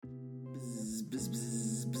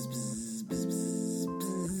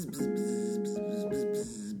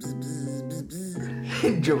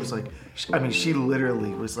And Joe was like, I mean, she literally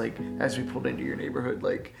was like, as we pulled into your neighborhood,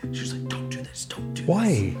 like, she was like, don't do this, don't do this.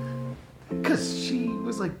 Why? Because she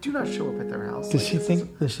was like, do not show up at their house. Does like, she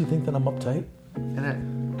think that I'm uptight?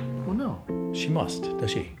 And well, no. She must,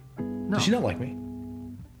 does she? No. Does she not like me?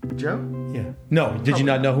 Joe? Yeah. No, did you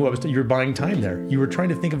not know who I was? You were buying time there. You were trying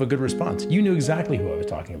to think of a good response. You knew exactly who I was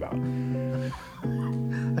talking about.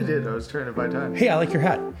 I did. I was trying to buy time. Hey, I like your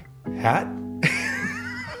hat. Hat?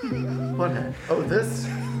 What hat? Oh, this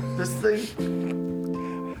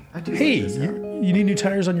thing? I do. Hey, like this hat. you need new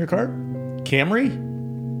tires on your car? Camry?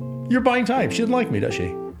 You're buying time. She doesn't like me, does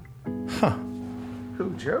she? Huh. Who,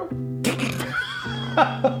 Joe?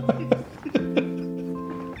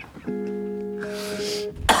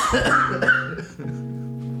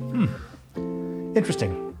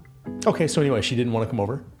 Interesting. Okay, so anyway, she didn't want to come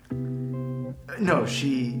over. No,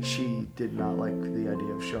 she did not like the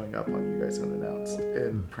idea of showing up on you guys unannounced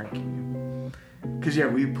and pranking you. Because, yeah,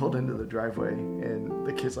 we pulled into the driveway and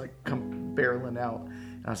the kids, like, come barreling out.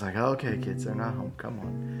 And I was like, okay, kids, they're not home. Come on.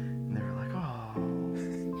 And they were like,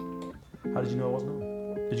 oh. How did you know I wasn't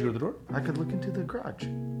home? Did you go to the door? I could look into the garage.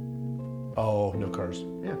 Oh, no cars.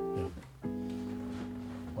 Yeah.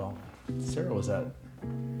 Well, Sarah was out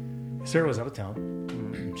of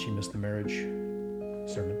town. She missed the marriage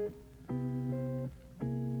sermon.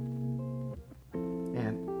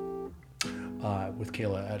 And? With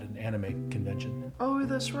Kayla at an anime convention. Oh,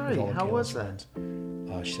 that's right. With all of How Kayla's was that?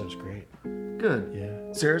 friends. She said it was great. Good.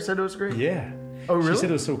 Yeah. Sarah said it was great? Yeah. Oh, really? She said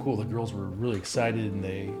it was so cool. The girls were really excited and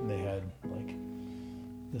they had like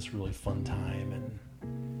this really fun time and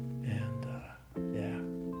yeah.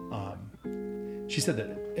 She said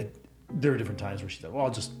that there were different times where she said,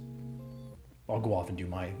 well, I'll go off and do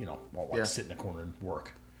my, I'll sit in a corner and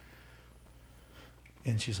work.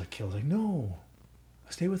 And she's like, Kayla's like, no,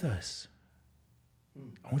 stay with us.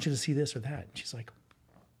 I want you to see this or that. And she's like,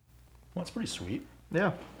 well, it's pretty sweet.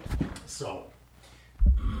 Yeah. So,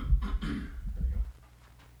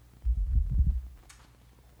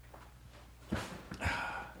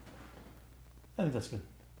 I think that's good.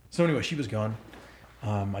 So anyway, she was gone.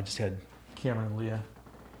 I just had Cameron and Leah,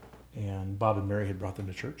 and Bob and Mary had brought them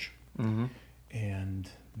to church. Mm-hmm. And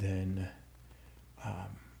then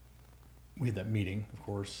we had that meeting, of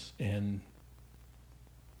course. And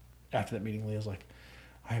after that meeting, Leah's like,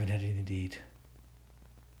 I haven't had anything to eat.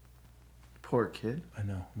 Poor kid. I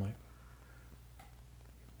know. I'm like,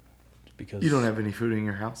 because You don't have any food in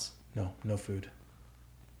your house? no food.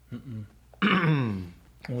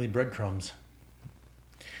 Only breadcrumbs.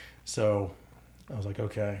 So I was like,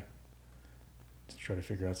 okay, let's try to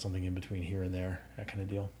figure out something in between here and there, that kind of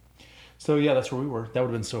deal. So yeah, that's where we were. That would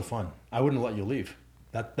have been so fun. I wouldn't have let you leave.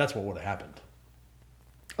 That's what would have happened.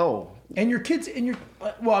 Oh. And your kids,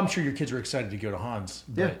 well, I'm sure your kids were excited to go to Hans.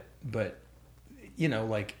 But, Yeah.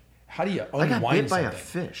 like, how do you I unwind got bit by a something?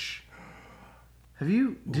 fish.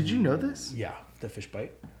 Did you know this? Yeah, the fish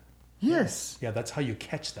bite. Yes. Yeah, that's how you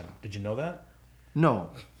catch them. Did you know that? No,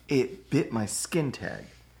 it bit my skin tag.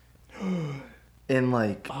 And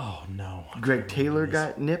like, Oh, no. Greg Taylor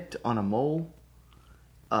got nipped on a mole.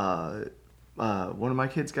 One of my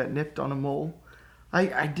kids got nipped on a mole.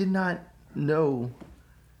 I did not know.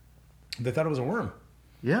 They thought it was a worm.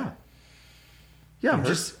 Yeah. Yeah,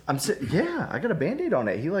 I got a Band-Aid on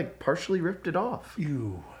it. He like partially ripped it off.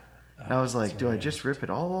 Ew. And I was like, do I just rip it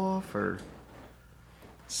all off or?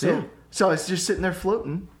 So I was just sitting there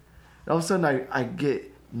floating. And all of a sudden I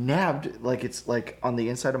get nabbed, like it's like on the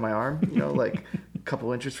inside of my arm, like a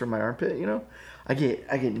couple inches from my armpit, I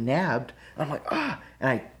get nabbed and I'm like, and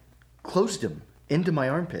I closed him into my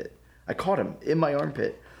armpit. I caught him in my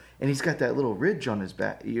armpit and he's got that little ridge on his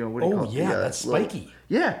back, what do you call it? That's spiky.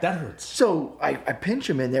 Yeah. That hurts. So I pinch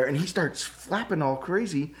him in there and he starts flapping all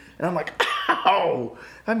crazy and I'm like, ow!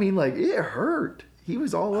 I mean, like, it hurt. He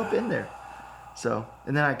was all up in there. So,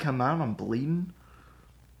 and then I come out and I'm bleeding.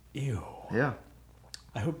 Ew. Yeah.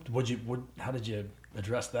 I hope. How did you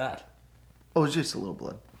address that? Oh, it was just a little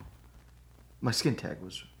blood. My skin tag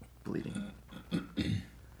was bleeding.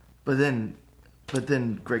 But then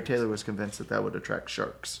Greg Taylor was convinced that would attract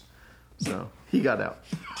sharks. So he got out.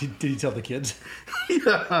 Did he tell the kids?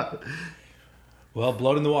 Yeah. Well,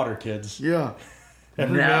 blood in the water, kids. Yeah.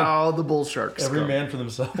 The bull sharks. Every come. man for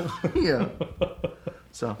themselves. Yeah.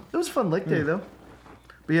 So it was a fun lake day though.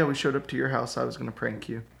 But yeah, we showed up to your house. I was going to prank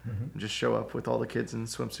you and just show up with all the kids in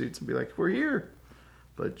swimsuits and be like, we're here.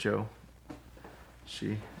 But Joe,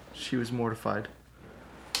 she was mortified.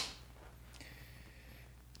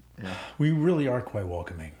 Yeah. We really are quite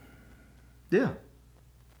welcoming. Yeah.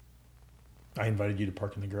 I invited you to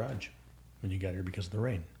park in the garage when you got here because of the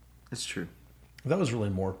rain. It's true. That was really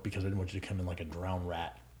more because I didn't want you to come in like a drowned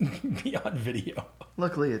rat. Be on video.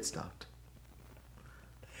 Luckily, it stopped.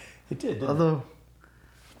 It did, didn't Although,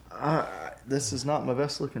 this is not my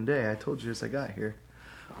best looking day. I told you as I got here.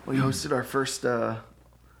 We hosted our first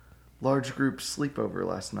large group sleepover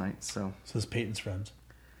last night. So this is Peyton's friends.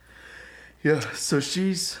 yeah, so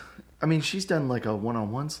she's done like a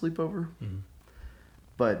one-on-one sleepover,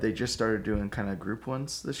 but they just started doing kind of group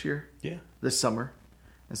ones this year. Yeah. This summer,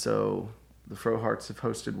 and so the Froharts have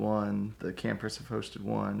hosted one. The campers have hosted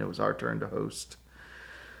one. It was our turn to host.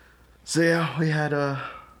 So yeah, we had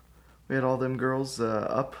all them girls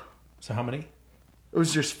up. So how many? It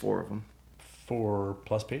was just 4 of them. 4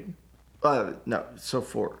 plus Peyton? No, so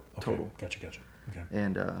 4 total. Gotcha. Okay.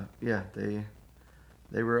 And yeah,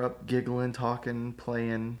 they were up giggling, talking,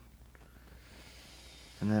 playing,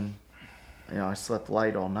 and then I slept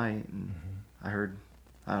light all night, and I heard,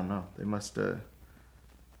 I don't know, they must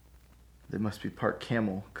be part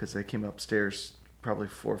camel because they came upstairs probably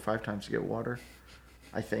 4 or 5 times to get water.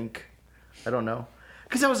 I think, I don't know,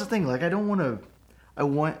 because that was the thing. Like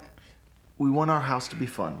we want our house to be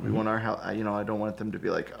fun. We want our house. I don't want them to be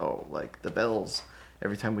like, oh, like the bells.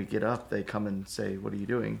 Every time we get up, they come and say, "What are you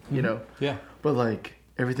doing?" Yeah. But like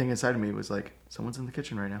everything inside of me was like, someone's in the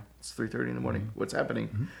kitchen right now. It's 3:30 in the morning. What's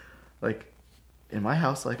happening? Like in my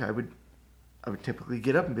house, like I would typically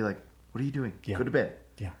get up and be like, "What are you doing? Yeah. Go to bed."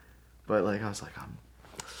 Yeah. But like I was like, I'm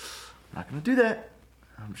not gonna do that.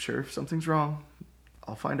 I'm sure if something's wrong,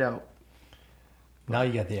 I'll find out. Now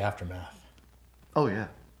you got the aftermath. Oh yeah.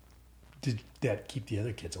 Did that keep the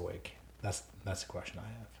other kids awake? That's the question I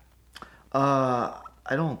have.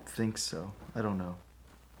 I don't think so. I don't know.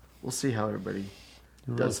 We'll see how everybody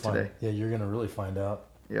does today. Yeah, you're gonna really find out.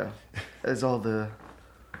 Yeah, as all the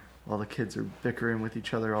kids are bickering with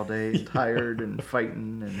each other all day, tired and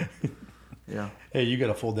fighting, and yeah. Hey, you got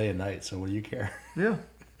a full day at night, so what do you care? Yeah.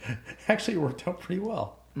 Actually, it worked out pretty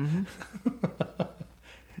well. Mm-hmm.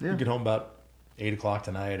 Yeah. You get home about 8 o'clock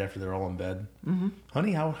tonight after they're all in bed. Mm-hmm.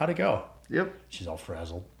 Honey, how'd it go? Yep. She's all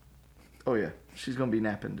frazzled. Oh yeah, she's gonna be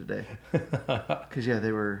napping today. Cause yeah,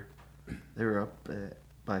 they were up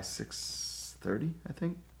by 6:30, I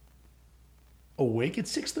think. Awake at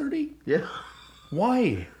 6:30? Yeah.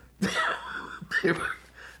 Why? they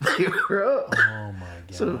were up. Oh my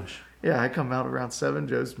gosh. So yeah, I come out around 7.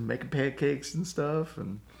 Joe's making pancakes and stuff,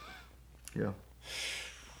 and yeah.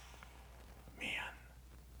 Man,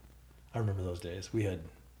 I remember those days. We had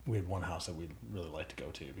one house that we'd really like to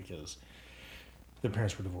go to because their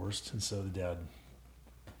parents were divorced, and so the dad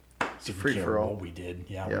didn't free care for all. what we did.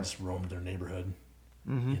 Yeah, we Yeah. just roamed their neighborhood,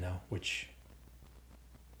 Mm-hmm. which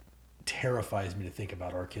terrifies me to think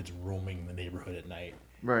about our kids roaming the neighborhood at night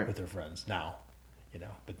Right. with their friends now,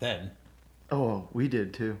 but then. Oh, we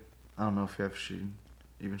did too. I don't know if she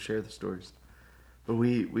even shared the stories, but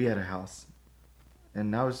we had a house,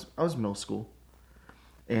 and I was middle school,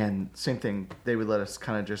 and same thing. They would let us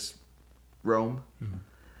kind of just roam,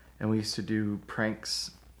 and we used to do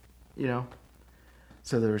pranks,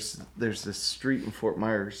 So there's this street in Fort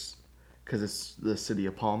Myers, because it's the city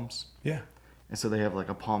of palms, Yeah. and so they have like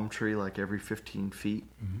a palm tree like every 15 feet,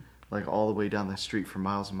 like all the way down the street for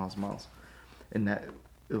miles and miles and miles, and that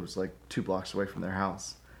it was like 2 blocks away from their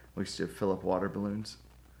house. We used to fill up water balloons,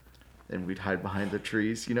 and we'd hide behind the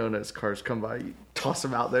trees, and as cars come by, you toss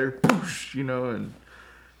them out there, poosh, and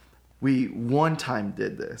we one time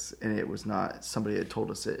did this, and it was not, somebody had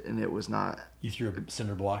told us it, and it was not. You threw a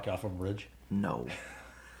cinder block off a bridge? No.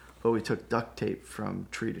 But we took duct tape from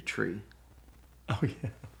tree to tree. Oh, yeah.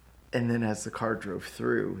 And then as the car drove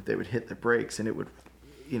through, they would hit the brakes, and it would,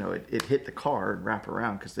 it hit the car and wrap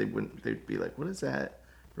around, because they'd be like, what is that?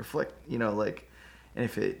 Reflect, and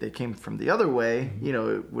if they came from the other way,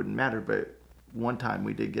 it wouldn't matter. But one time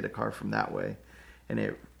we did get a car from that way, and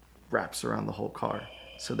it wraps around the whole car,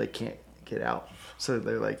 so they can't get out. So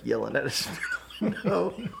they're like yelling at us.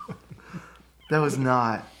 No, that was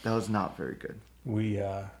not very good.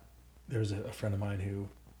 There was a friend of mine who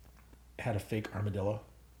had a fake armadillo,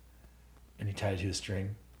 and he tied it to a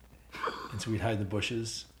string, and so we'd hide in the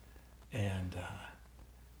bushes, and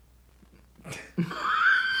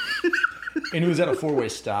and it was at a 4-way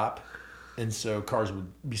stop, and so cars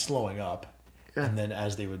would be slowing up, Yeah. and then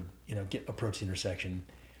as they would approach the intersection,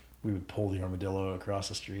 we would pull the armadillo across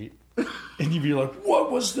the street, and you'd be like,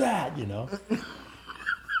 "What was that?"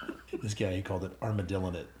 This guy, he called it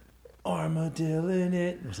armadilloing it. Armadilloing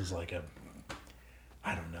it. This is like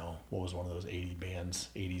I don't know, what was one of those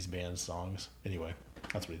 80s bands songs. Anyway,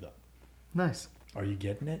 that's what he thought. Nice. Are you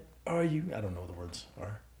getting it? Are you? I don't know what the words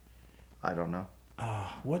are. I don't know.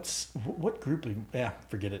 what group? Yeah,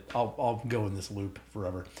 forget it. I'll go in this loop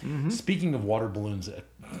forever. Speaking of water balloons,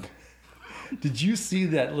 did you see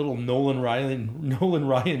that little Nolan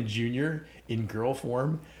Ryan Jr. in girl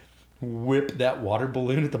form whip that water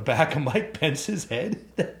balloon at the back of Mike Pence's head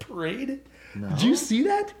at that parade? No. Did you see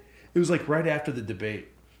that? It was like right after the debate.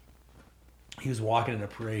 He was walking in a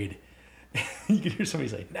parade. You could hear somebody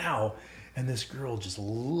say, "Now," and this girl just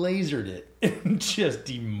lasered it and just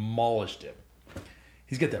demolished him.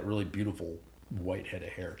 He's got that really beautiful white head of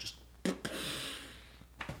hair. Just.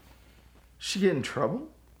 She get in trouble?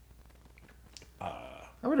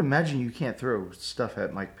 I would imagine you can't throw stuff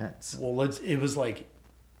at Mike Pence. Well, it was like,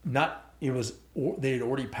 not. It was they had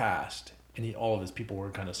already passed, and all of his people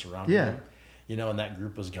were kind of surrounding him. You know, and that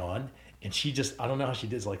group was gone, and she just, I don't know how she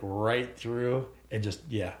did, it's like right through, and just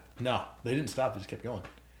no, they didn't stop. They just kept going.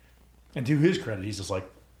 And to his credit, he's just like,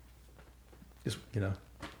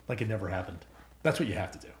 like it never happened. That's what you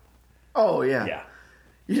have to do. Oh, yeah. Yeah.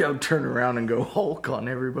 You don't turn around and go Hulk on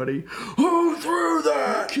everybody. Who threw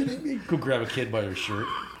that? Are you kidding me? Go grab a kid by her shirt.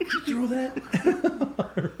 Did you throw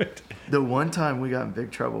that? Right. The one time we got in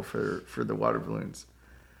big trouble for the water balloons.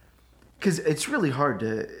 Because it's really hard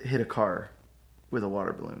to hit a car with a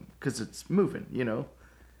water balloon. Because it's moving, you know?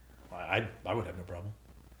 I would have no problem.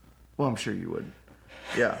 Well, I'm sure you would.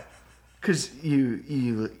 Yeah. Because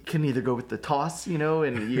you can either go with the toss, you know,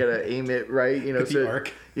 and you got to aim it right, you know. With the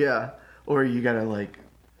arc. Yeah. Or you got to, like,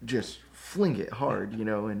 just fling it hard, you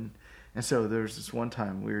know. And so there was this one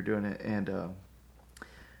time we were doing it, and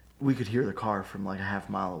we could hear the car from, like, a half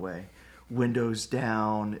mile away. Windows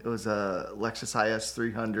down. It was a Lexus IS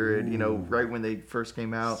 300, you know, right when they first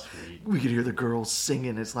came out. Sweet. We could hear the girls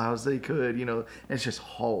singing as loud as they could, you know. And it's just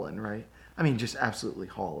hauling, right? I mean, just absolutely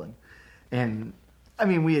hauling. And... I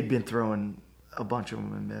mean, we had been throwing a bunch of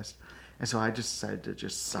them and missed. And so I just decided to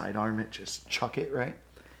just sidearm it, just chuck it, right?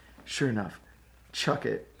 Sure enough, chuck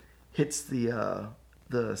it, hits the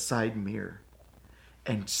side mirror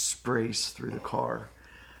and sprays through the car.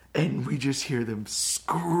 And we just hear them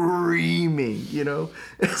screaming, you know?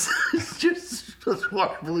 It's just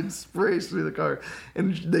water balloon sprays through the car.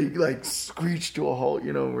 And they, like, screech to a halt,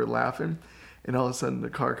 you know, and we're laughing. And all of a sudden, the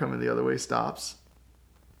car coming the other way stops.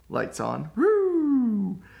 Lights on.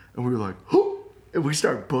 And we were like, oh! And we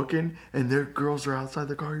start booking, and their girls are outside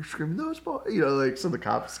the car screaming, those boys. You know, like, so the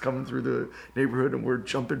cops coming through the neighborhood, and we're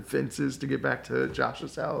jumping fences to get back to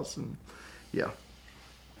Josh's house. And, yeah.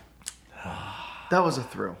 That was a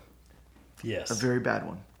thrill. Yes. A very bad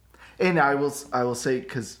one. And I will say,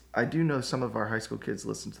 because I do know some of our high school kids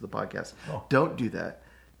listen to the podcast. Oh. Don't do that.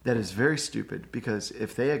 That is very stupid, because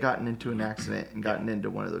if they had gotten into an accident and gotten into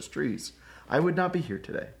one of those trees, I would not be here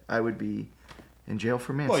today. I would be in jail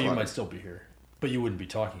for manslaughter. Well, you might still be here, but you wouldn't be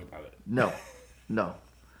talking about it. No.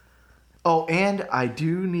 Oh, and I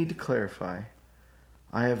do need to clarify.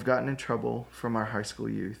 I have gotten in trouble from our high school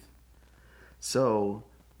youth. So,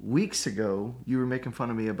 weeks ago, you were making fun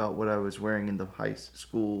of me about what I was wearing in the high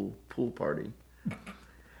school pool party.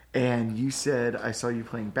 And you said, I saw you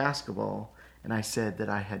playing basketball, and I said that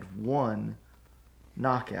I had won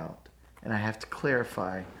knockout. And I have to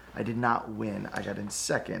clarify, I did not win. I got in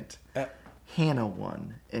second. Hannah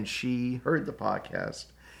won, and she heard the podcast,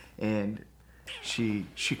 and she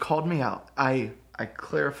called me out. I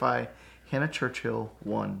clarify, Hannah Churchill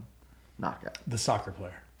won knockout. The soccer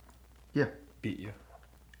player. Yeah. Beat you.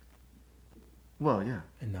 Well, yeah.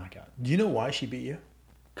 In knockout. Do you know why she beat you?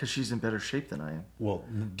 Because she's in better shape than I am. Well,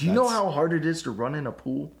 do you know how hard it is to run in a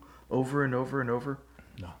pool over and over and over?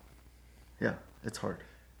 No. Yeah, it's hard.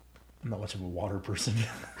 I'm not much of a water person.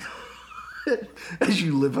 As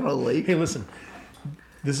you live on a lake. Hey, listen.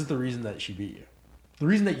 This is the reason that she beat you. The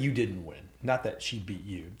reason that you didn't win. Not that she beat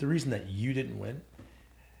you. The reason that you didn't win.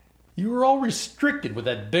 You were all restricted with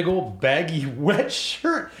that big old baggy wet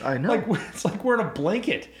shirt. I know. It's like wearing a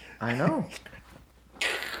blanket. I know.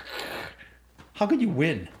 How could you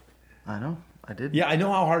win? I know. I did. Yeah, I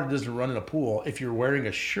know how hard it is to run in a pool if you're wearing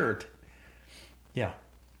a shirt. Yeah.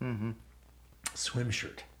 Mm-hmm. Swim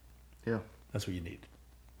shirt. Yeah. That's what you need.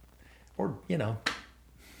 Or, you know,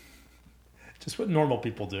 just what normal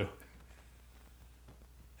people do.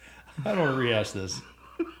 I don't want to rehash this.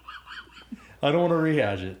 I don't want to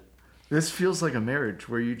rehash it. This feels like a marriage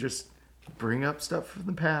where you just bring up stuff from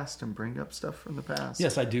the past and bring up stuff from the past.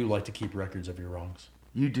 Yes, I do like to keep records of your wrongs.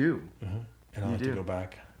 You do. Mm-hmm. And I like to go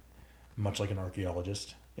back, much like an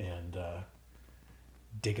archaeologist, and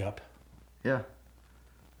dig up. Yeah.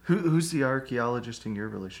 Who's the archaeologist in your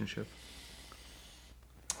relationship?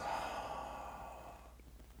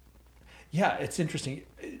 Yeah, it's interesting.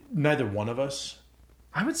 Neither one of us.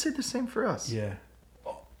 I would say the same for us. Yeah.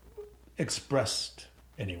 expressed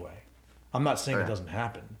anyway. I'm not saying it doesn't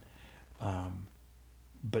happen,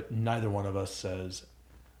 but neither one of us says,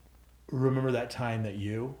 "Remember that time that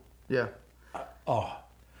you?" Yeah. Oh,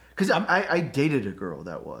 Because I dated a girl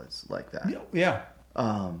that was like that. yeah.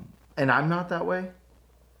 And I'm not that way.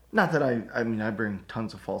 Not that I mean, I bring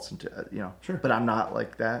tons of faults into, Sure. but I'm not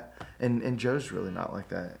like that. And Joe's really not like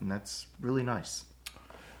that. And that's really nice.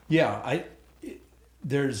 Yeah.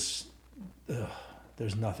 There's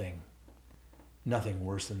nothing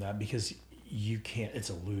worse than that, because you can't, it's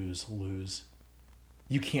a lose.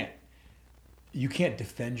 You can't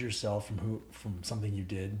defend yourself from something you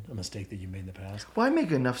did, a mistake that you made in the past. Well, I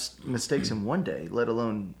make enough mistakes in one day, let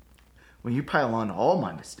alone when you pile on all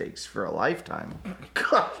my mistakes for a lifetime.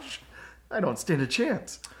 Gosh, I don't stand a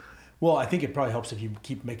chance. Well, I think it probably helps if you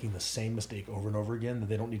keep making the same mistake over and over again, that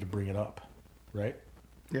they don't need to bring it up, right?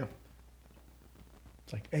 Yeah.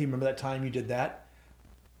 It's like, hey, remember that time you did that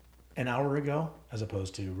an hour ago? As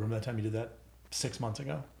opposed to, remember that time you did that 6 months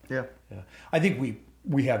ago? Yeah. Yeah. I think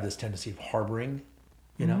we have this tendency of harboring,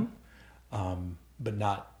 but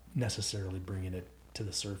not necessarily bringing it to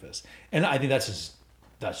the surface. And I think that's just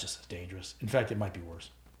as dangerous. In fact, it might be worse.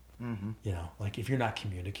 Mm-hmm. Like if you're not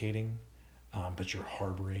communicating, but you're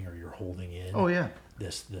harboring or you're holding in. Oh yeah.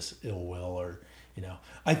 This ill will, or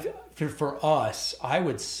for us, I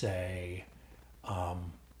would say,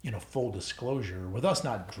 full disclosure, with us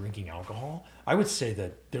not drinking alcohol, I would say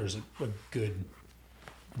that there's a good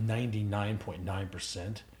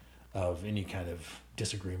 99.9% of any kind of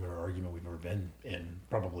disagreement or argument we've ever been in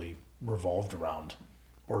probably revolved around,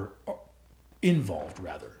 or involved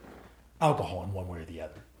rather, alcohol in one way or the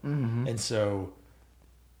other. Mm-hmm. And so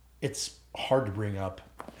it's hard to bring up,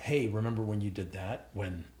 hey, remember when you did that,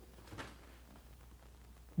 when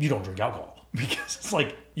you don't drink alcohol, because it's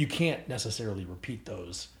like you can't necessarily repeat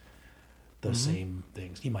those same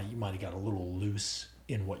things. You might have got a little loose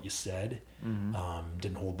in what you said,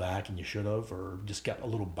 didn't hold back, and you should have, or just got a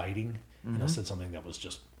little biting, said something that was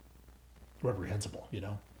just reprehensible,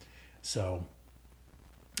 So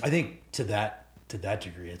I think to that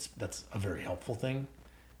degree, that's a very helpful thing,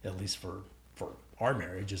 at least for our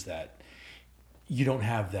marriage, is that you don't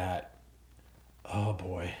have that, oh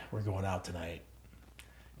boy, we're going out tonight,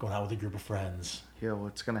 going out with a group of friends. Yeah,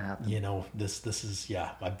 what's gonna happen? This is,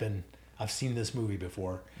 I've seen this movie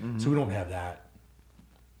before, so we don't have that,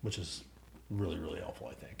 which is really, really helpful,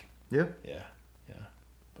 I think. Yeah. Yeah.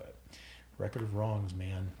 But record of wrongs,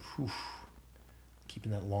 man. Whew.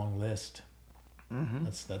 Keeping that long list. Mm-hmm.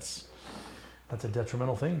 That's a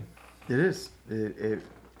detrimental thing. It is. It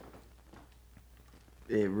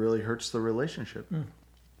really hurts the relationship.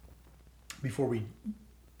 Before we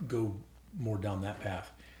go more down that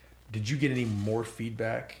path, did you get any more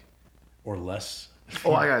feedback or less?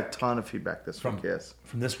 Oh, I got a ton of feedback this week. Yes.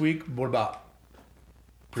 From this week. What about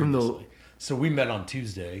previously? So we met on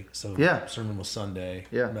Tuesday. So yeah, sermon was Sunday.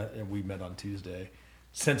 Yeah, and we met on Tuesday.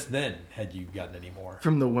 Since then, had you gotten any more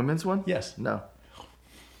from the women's one? Yes. No.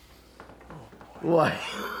 Why?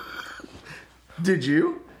 Did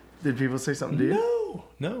you? Did people say something to you?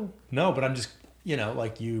 No. But I'm just,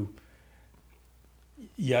 like you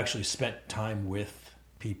actually spent time with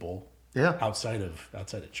people. Yeah. Outside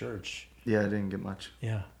of church. Yeah, I didn't get much.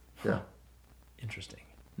 Yeah. Yeah. Interesting.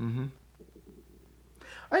 Mm-hmm.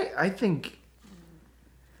 I think,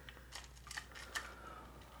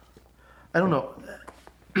 I don't know,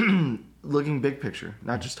 looking big picture,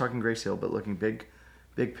 not just talking Grace Hill, but looking big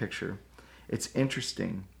picture, it's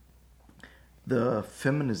interesting, the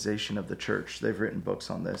feminization of the church. They've written books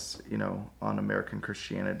on this, on American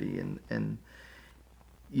Christianity, and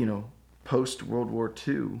post World War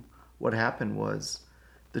II, what happened was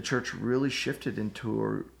the church really shifted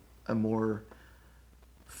into a more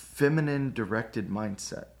feminine directed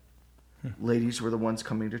mindset. Ladies were the ones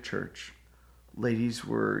coming to church. Ladies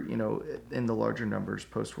were, in the larger numbers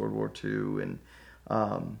post World War II,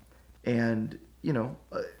 and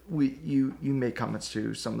you made comments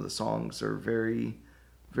too. Some of the songs are very,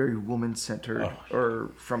 very woman centered,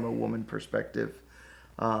 or from a woman perspective,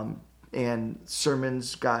 and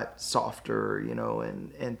sermons got softer,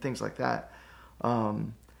 and things like that.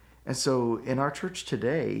 And so in our church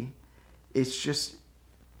today, it's just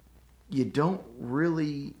you don't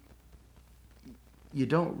really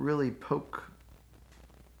poke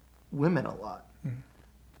women a lot.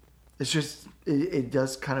 It's just it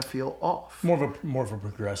does kind of feel off. More of a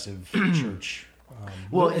progressive church.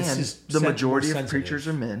 Well, and the majority of preachers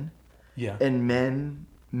are men. Yeah, and men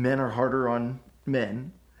are harder on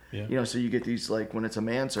men, Yeah. You know, so you get these, like, when it's a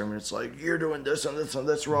man sermon, it's like, you're doing this and this and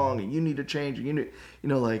that's wrong, and you need to change, and you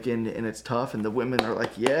know, like, and it's tough, and the women are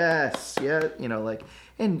like, yes, yeah, you know, like,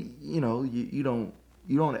 and, you know, you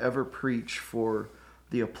don't ever preach for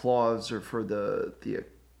the applause or for the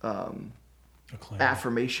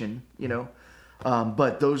affirmation, you know.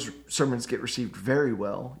 But those sermons get received very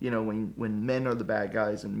well, you know, when men are the bad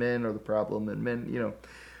guys and men are the problem and men, you know.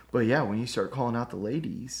 But yeah, when you start calling out the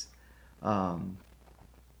ladies,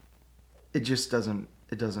 it just doesn't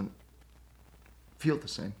feel the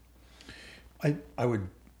same. I would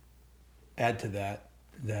add to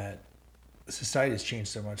that society has changed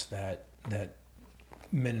so much that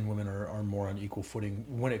men and women are more on equal footing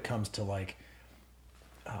when it comes to, like,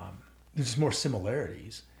 there's more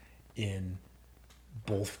similarities in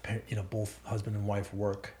both husband and wife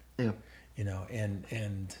work. Yeah. You know,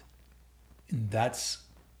 and that's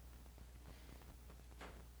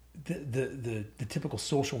the typical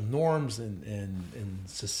social norms and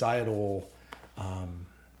societal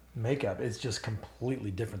makeup is just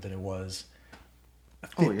completely different than it was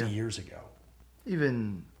 50 years ago.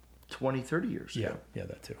 Even 20, 30 years ago. Yeah,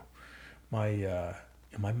 that too. My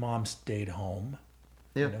mom stayed home,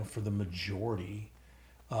 you know, for the majority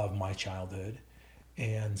of my childhood.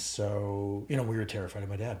 And so, you know, we were terrified of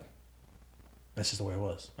my dad. That's just the way it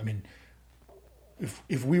was. I mean,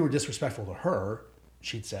 if we were disrespectful to her,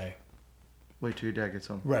 she'd say, wait till your dad gets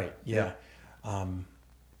home. Right, yeah.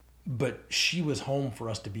 But she was home for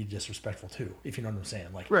us to be disrespectful too, if you know what I'm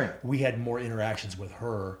saying. Like, we had more interactions with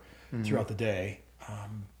her throughout the day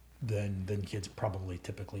than kids probably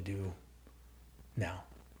typically do now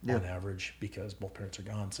on average, because both parents are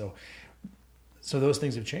gone. So those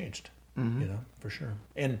things have changed, you know, for sure.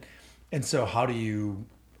 And so how do you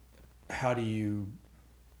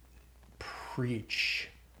preach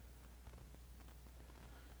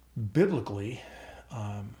biblically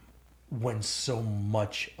when so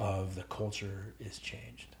much of the culture is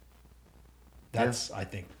changed? I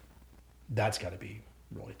think that's got to be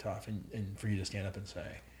really tough, and for you to stand up and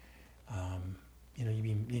say, you know, you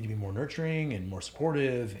need to be more nurturing and more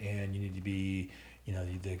supportive, and you need to be, you know,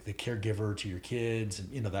 the caregiver to your kids,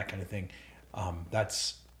 and, you know, that kind of thing.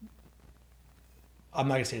 That's, I'm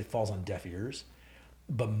not gonna say it falls on deaf ears,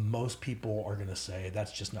 but most people are gonna say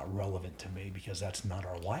that's just not relevant to me because that's not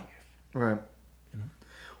our life. Right. You know?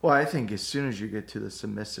 Well, I think as soon as you get to the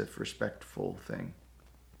submissive, respectful thing,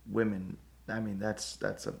 women, I mean, that's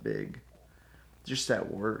a big, just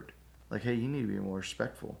that word. Like, hey, you need to be more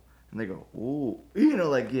respectful. And they go, ooh. You know,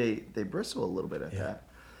 like, they bristle a little bit at that.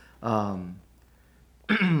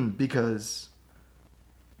 Because,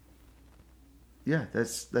 yeah,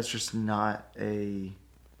 that's just not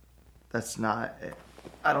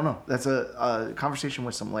I don't know. That's a conversation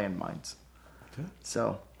with some landmines. Okay.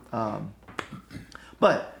 So,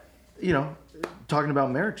 but, you know, talking about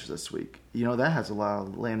marriage this week, you know, that has a lot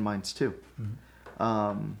of landmines too.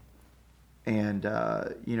 And,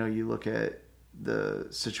 you know, you look at the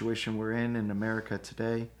situation we're in America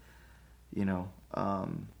today, you know,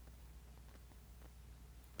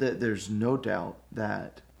 there's no doubt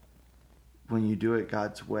that when you do it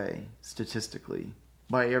God's way, statistically,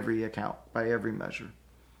 by every account, by every measure,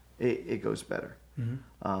 it goes better.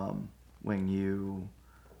 When you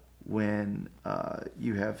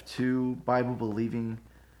have two Bible-believing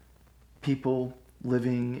people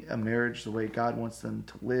living a marriage the way God wants them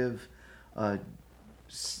to live,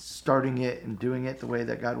 starting it and doing it the way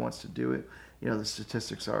that God wants to do it, you know, the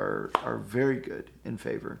statistics are very good in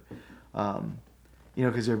favor. You know,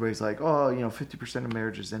 because everybody's like, oh, you know, 50% of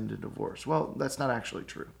marriages end in divorce. Well, that's not actually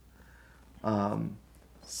true.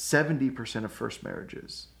 70% of first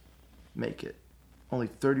marriages make it. Only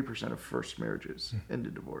 30% of first marriages end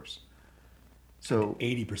in divorce. So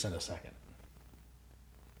 80% of second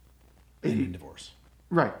end in divorce.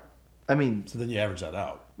 Right. I mean, so then you average that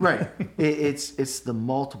out. Right. It's the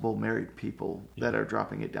multiple married people that are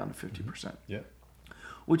dropping it down to 50%. Yeah.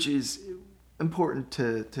 Which is important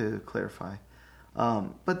to clarify.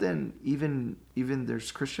 But then even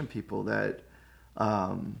there's Christian people that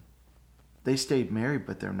they stayed married,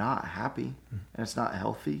 but they're not happy, and it's not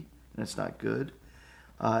healthy, and it's not good.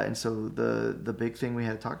 And so the big thing we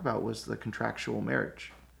had to talk about was the contractual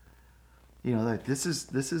marriage. You know, that this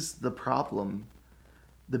is the problem.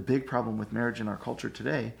 The big problem with marriage in our culture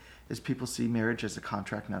today is people see marriage as a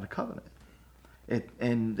contract, not a covenant.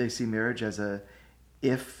 And they see marriage as a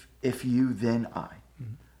if you, then I.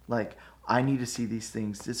 Like, I need to see these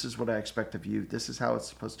things. This is what I expect of you. This is how it's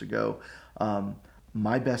supposed to go.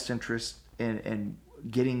 My best interest and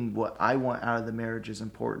getting what I want out of the marriage is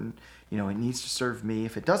important. You know, it needs to serve me.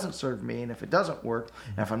 If it doesn't serve me, and if it doesn't work,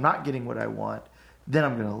 and if I'm not getting what I want, then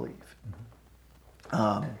I'm going to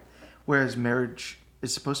leave. Whereas marriage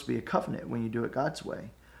is supposed to be a covenant when you do it God's way,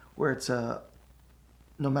 where it's a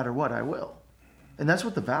no matter what, I will. And that's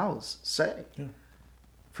what the vows say. Yeah.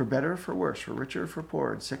 For better or for worse, for richer or for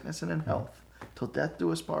poorer, in sickness and in health, till death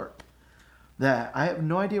do us part. That I have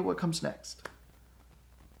no idea what comes next.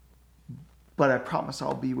 But I promise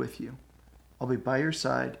I'll be with you. I'll be by your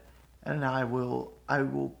side, and I will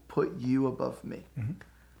put you above me.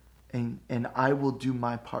 Mm-hmm. And I will do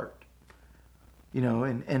my part. You know,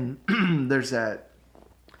 and there's that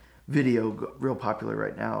video real popular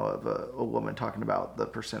right now of a woman talking about the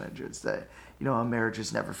percentages that, you know, a marriage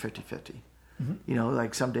is never 50-50. Mm-hmm. You know,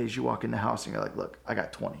 like some days you walk in the house and you're like, look, I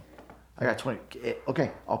got 20. I got 20.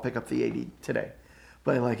 Okay, I'll pick up the 80 today.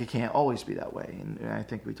 But like it can't always be that way. And I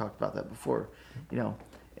think we talked about that before, you know.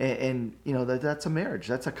 And you know, that's a marriage.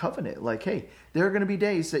 That's a covenant. Like, hey, there are going to be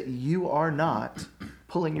days that you are not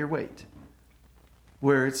pulling your weight.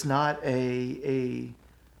 Where it's not I'm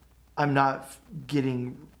not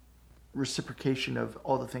getting reciprocation of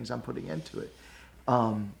all the things I'm putting into it.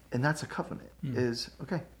 And that's a covenant is,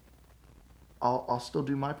 okay, I'll still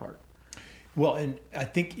do my part. Well, and I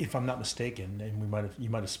think if I'm not mistaken, and you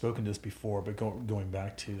might have spoken to this before, but going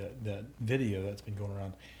back to that video that's been going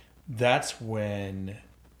around, that's when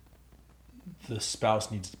the spouse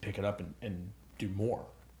needs to pick it up and do more.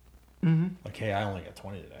 Mm-hmm. Like, hey, I only got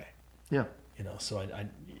 20 today. Yeah. You know, so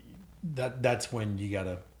that's when you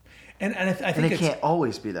gotta, and I think and it can't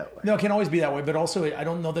always be that way. No, it can't always be that way. But also, I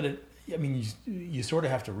don't know that it. I mean, you sort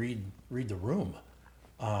of have to read the room,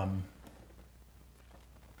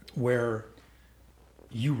 where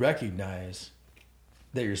you recognize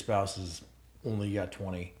that your spouse is only got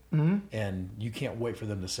 20, mm-hmm. and you can't wait for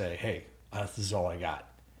them to say, "Hey, this is all I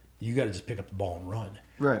got." You got to just pick up the ball and run.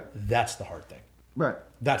 Right. That's the hard thing. Right.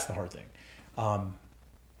 That's the hard thing,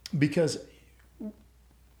 because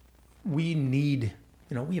we need,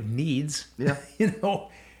 you know, we have needs. Yeah. You know,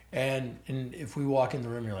 and if we walk in the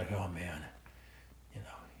room, you're like, oh man, you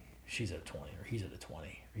know, she's at a 20, or he's at a 20,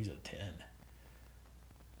 or he's at a 10.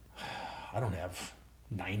 I don't have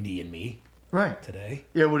 90 in me. Right. Today.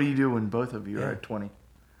 Yeah. What do you do when both of you are at 20?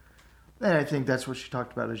 And I think that's what she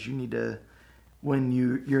talked about is you need to, when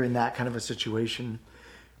you're in that kind of a situation,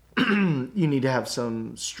 you need to have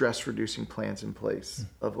some stress reducing plans in place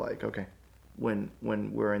of like, okay, when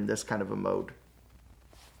we're in this kind of a mode,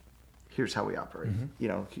 here's how we operate. Mm-hmm. You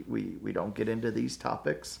know, we don't get into these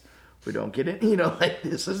topics. We don't get in, you know, like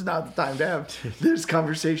this is not the time to have this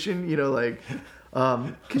conversation, you know, like,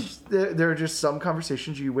 cause there are just some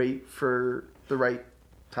conversations you wait for the right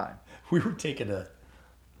time. We were taking a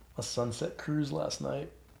sunset cruise last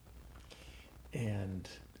night, and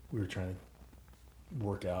we were trying to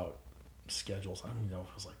work out schedules. I don't know if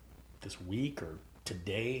it was like this week or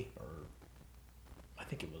today, or I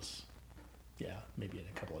think it was, maybe in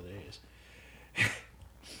a couple of days.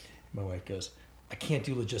 My wife goes, I can't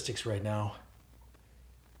do logistics right now.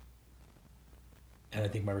 And I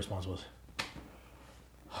think my response was,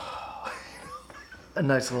 a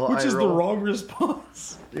nice little which eye is roll. The wrong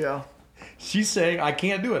response. Yeah. She's saying, I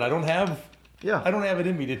can't do it. I don't have it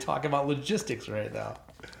in me to talk about logistics right now.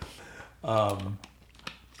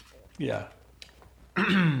 Yeah.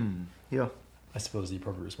 Yeah. I suppose the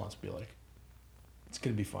appropriate response would be like, it's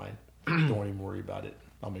going to be fine. Don't even worry about it.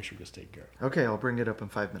 I'll make sure it gets taken care of. Okay, I'll bring it up in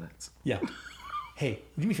 5 minutes. Yeah. Hey,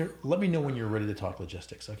 do me a favor. Let me know when you're ready to talk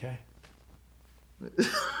logistics, okay?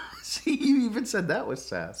 See, you even said that with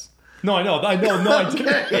sass. No, I know. No, I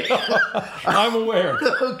didn't. I'm aware.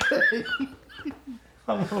 Okay.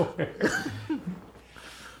 I'm aware.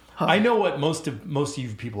 I know what most of you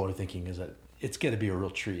people are thinking is that it's going to be a real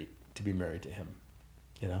treat to be married to him.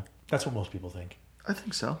 You know? That's what most people think. I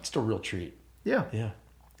think so. It's a real treat. Yeah. Yeah.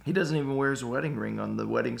 He doesn't even wear his wedding ring on the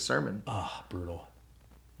wedding sermon. Ah, brutal.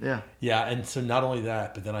 Yeah. Yeah, and so not only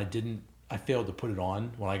that, but then I failed to put it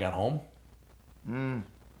on when I got home. Mm.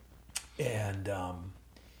 And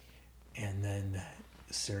then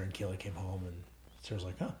Sarah and Kayla came home, and Sarah's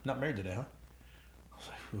like, not married today, huh? I was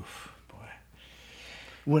like, oof, boy.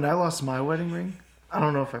 When I lost my wedding ring, I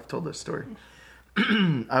don't know if I've told this story.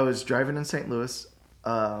 I was driving in St. Louis.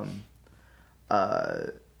 I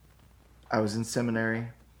was in seminary.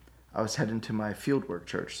 I was heading to my fieldwork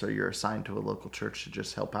church. So you're assigned to a local church to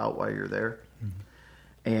just help out while you're there. Mm-hmm.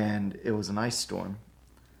 And it was an ice storm.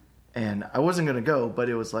 And I wasn't going to go, but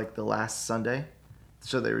it was like the last Sunday.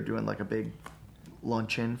 So they were doing like a big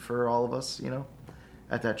luncheon for all of us, you know,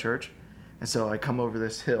 at that church. And so I come over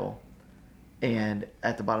this hill, and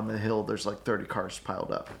at the bottom of the hill, there's like 30 cars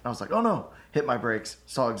piled up. And I was like, oh no, hit my brakes,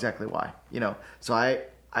 saw exactly why, you know. So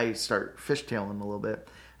I start fishtailing a little bit.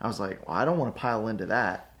 I was like, well, I don't want to pile into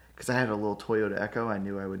that because I had a little Toyota Echo. I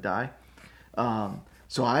knew I would die.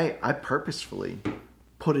 So I purposefully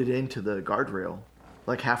put it into the guardrail,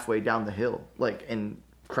 like halfway down the hill, like, and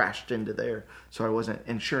crashed into there. So I wasn't,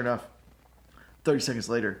 and sure enough, 30 seconds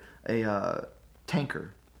later, a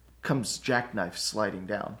tanker comes jackknife sliding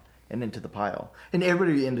down and into the pile. And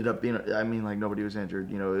everybody ended up being, I mean, like, nobody was injured.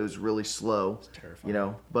 You know, it was really slow. It's terrifying. You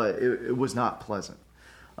know, but it was not pleasant.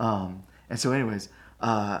 And so anyways,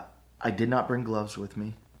 I did not bring gloves with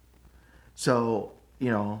me. So,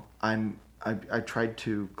 you know, I tried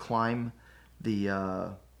to climb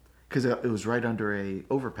the, because it was right under a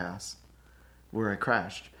overpass where I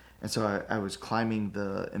crashed. And so I was climbing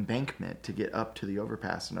the embankment to get up to the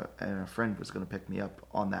overpass, and a friend was going to pick me up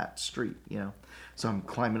on that street, you know. So I'm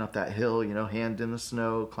climbing up that hill, you know, hand in the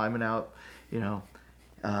snow, climbing out, you know.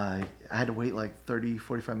 I had to wait like 30,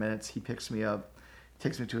 45 minutes. He picks me up,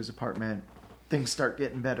 takes me to his apartment. Things start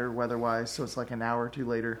getting better weather-wise, so it's like an hour or two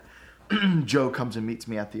later. Joe comes and meets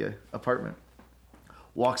me at the apartment.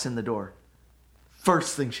 Walks in the door.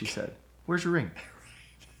 First thing she said, "Where's your ring?"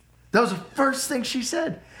 That was the first thing she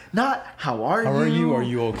said. Not, how are you? Are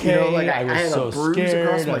you okay? You know, like I was had so a bruise scared.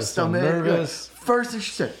 across my I was stomach. so nervous. Like, first thing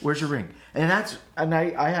she said, "Where's your ring?" And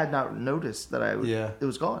I had not noticed that it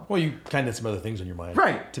was gone. Well, you kind of had some other things on your mind.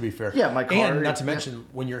 Right. To be fair. Yeah, my car. And not to mention,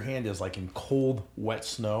 when your hand is like in cold, wet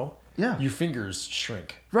snow, your fingers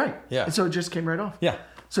shrink. Right. Yeah. And so it just came right off. Yeah.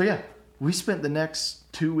 So yeah, we spent the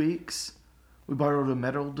next 2 weeks, we borrowed a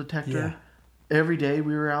metal detector. Yeah. Every day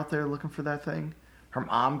we were out there looking for that thing. Her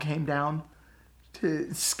mom came down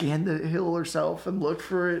to scan the hill herself and look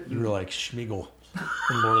for it. You were like Schmeagol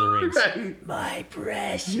in Lord of the Rings. Right. My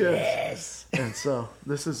precious. Yes. And so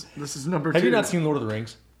this is number 2. Have you not seen Lord of the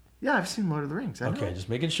Rings? Yeah, I've seen Lord of the Rings. Okay, just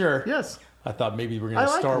making sure. Yes. I thought maybe we were I going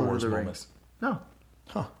to like Star Lord Wars of the moment. Rings. No.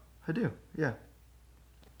 Huh. I do. Yeah.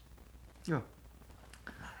 Yeah.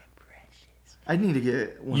 I need to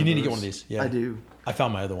get one You of need to those. get one of these. Yeah. I do. I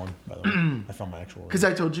found my other one, by the way. I found my actual ring. Because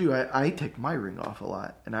I told you I take my ring off a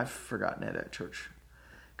lot, and I've forgotten it at church.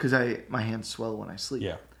 Because my hands swell when I sleep.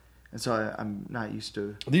 Yeah. And so I'm not used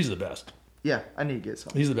to. These are the best. Yeah, I need to get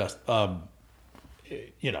some. These are the best.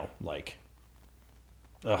 You know, like,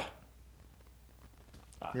 Yeah.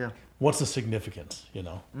 what's the significance? You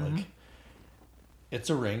know, like,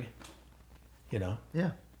 it's a ring. You know,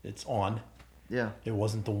 Yeah. it's on. Yeah. It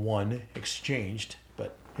wasn't the one exchanged,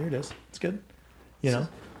 but here it is. It's good. You know,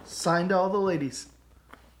 Signed to all the ladies.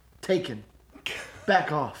 Taken.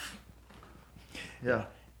 Back off. Yeah.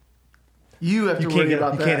 You have to worry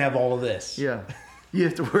about that. You can't have all of this. Yeah. You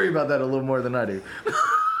have to worry about that a little more than I do.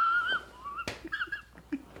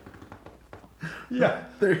 Yeah.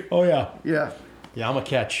 There- Oh yeah. Yeah. Yeah, I'm a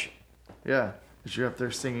catch. Yeah. Because you're up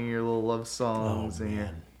there singing your little love songs. Oh, and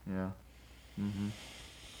man. Yeah.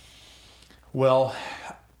 Well,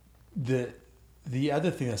 the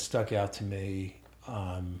other thing that stuck out to me,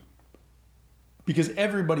 because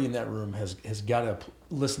everybody in that room has got to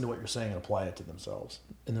listen to what you're saying and apply it to themselves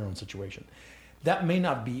in their own situation. That may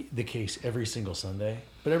not be the case every single Sunday,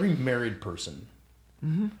 but every married person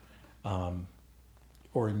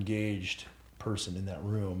or engaged person in that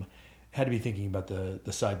room had to be thinking about the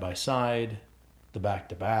side-by-side, the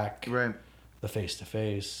back-to-back, Right. the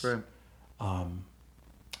face-to-face. Right.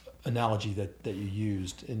 Analogy that you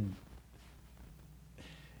used, and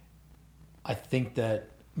I think that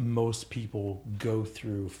most people go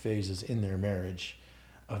through phases in their marriage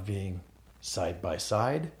of being side by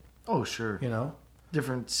side, Oh, sure. you know,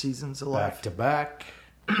 Different seasons of back life. to back,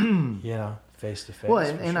 you know, face to face. Well,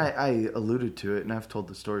 and for sure. I alluded to it, and I've told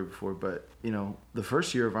the story before, but, you know, the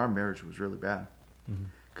first year of our marriage was really bad.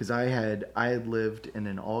 Because I had lived in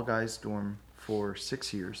an all-guys dorm for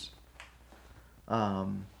 6 years.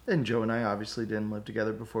 And Joe and I obviously didn't live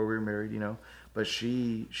together before we were married, you know, but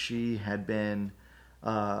she had been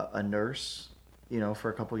a nurse, you know, for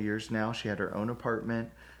a couple of years now. She had her own apartment.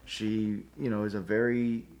 She, you know, is a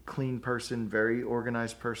very clean person, very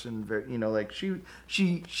organized person, very, you know, like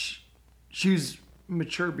she's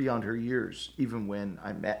mature beyond her years, even when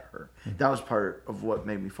I met her. That was part of what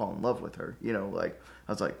made me fall in love with her. You know, like,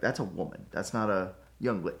 I was like, that's a woman. That's not a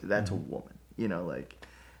young lady. That's a woman, you know, like,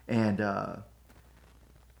 and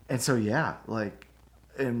so, yeah, like,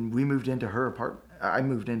 and we moved into her apartment. I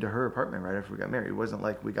moved into her apartment right after we got married. It wasn't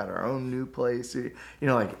like we got our own new place. You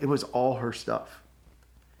know, like, it was all her stuff.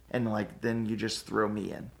 And, like, then you just throw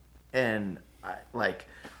me in. And,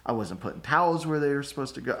 I wasn't putting towels where they were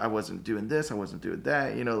supposed to go. I wasn't doing this. I wasn't doing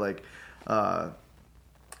that. You know, like,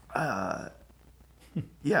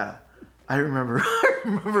 yeah. I remember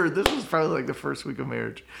this was probably, like, the first week of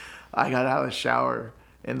marriage. I got out of the shower,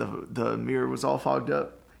 and the mirror was all fogged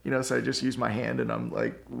up. So I just use my hand and I'm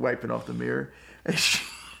like wiping off the mirror. And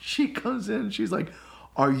she comes in and she's like,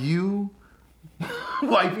 "Are you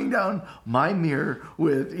wiping down my mirror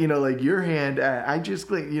with, like your hand?" I just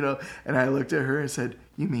cleaned, and I looked at her and said,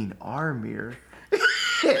 "You mean our mirror?"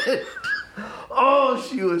 Oh,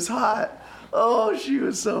 she was hot. Oh, she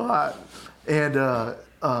was so hot. And,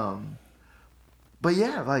 but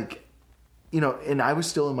yeah, like, and I was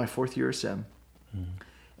still in my 4th year of sim,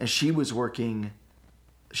 and she was working.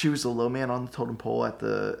 She was the low man on the totem pole at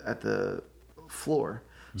the floor.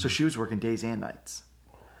 So she was working days and nights.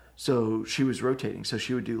 So she was rotating. So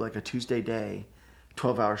she would do like a Tuesday day,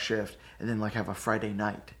 12-hour shift, and then like have a Friday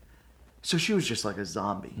night. So she was just like a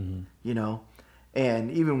zombie,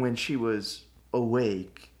 And even when she was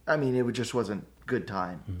awake, I mean, it just wasn't good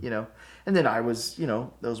time, And then I was, that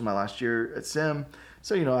was my last year at sim.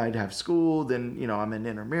 So, I'd have school, then, I'm in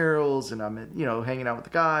intramurals and I'm in, hanging out with the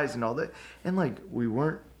guys and all that. And like,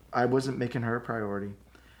 I wasn't making her a priority.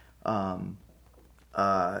 I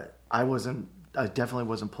definitely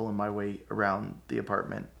wasn't pulling my weight around the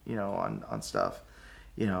apartment, on stuff,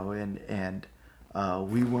 and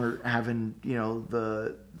we weren't having,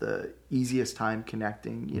 the easiest time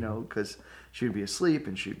connecting, because she would be asleep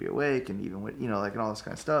and she'd be awake, and even with, like, and all this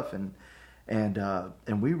kind of stuff. And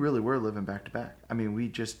we really were living back to back. I mean,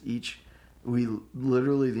 we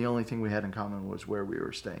literally, the only thing we had in common was where we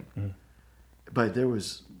were staying. But there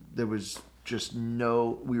was just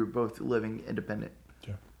we were both living independent.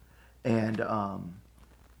 Yeah. And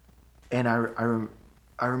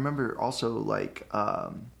I remember also like,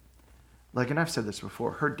 and I've said this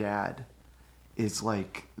before, her dad is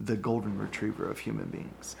like the golden retriever of human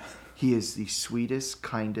beings. He is the sweetest,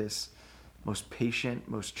 kindest, most patient,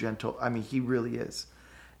 most gentle. I mean, he really is.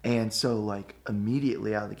 And so like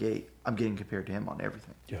immediately out of the gate, I'm getting compared to him on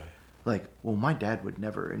everything. Yeah. Like, well, my dad would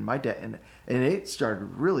never, and my dad, and it started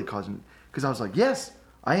really causing, because I was like, yes,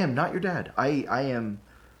 I am not your dad. I am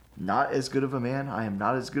not as good of a man. I am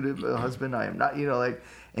not as good of a husband. I am not,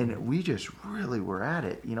 and we just really were at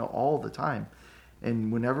it, all the time.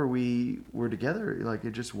 And whenever we were together, like,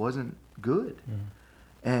 it just wasn't good.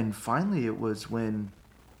 And finally it was when,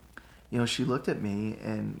 she looked at me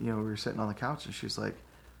and, we were sitting on the couch and she's like,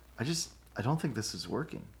 I don't think this is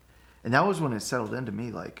working. And that was when it settled into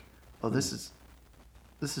me, like, oh, this is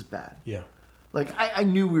bad. Yeah. Like, I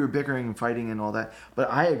knew we were bickering and fighting and all that,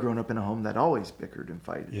 but I had grown up in a home that always bickered and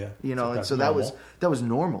fighting. Yeah. And so that was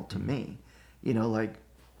normal to me. Like,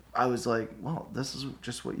 I was like, well, this is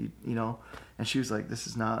just what you and she was like, this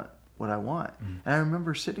is not what I want. And I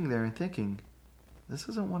remember sitting there and thinking, this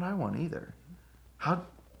isn't what I want either. How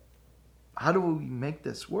do we make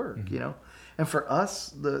this work, And for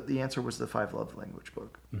us, the answer was the 5 Love Language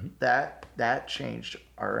book. That changed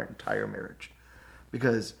our entire marriage,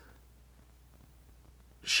 because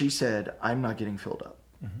she said, I'm not getting filled up.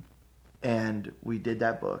 And we did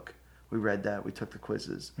that book. We read that. We took the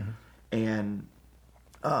quizzes. And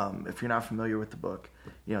if you're not familiar with the book,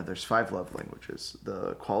 there's 5 love languages: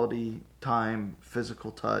 the quality time,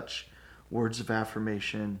 physical touch, words of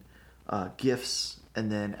affirmation, gifts,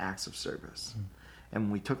 and then acts of service. And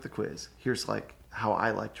when we took the quiz, here's like how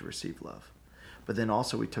I like to receive love. But then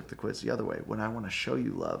also we took the quiz the other way. When I want to show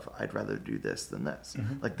you love, I'd rather do this than this.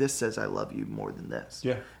 Like, this says I love you more than this.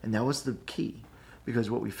 Yeah. And that was the key, because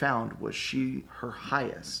what we found was her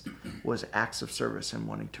highest was acts of service and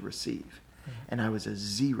wanting to receive. And I was a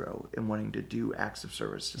 0 in wanting to do acts of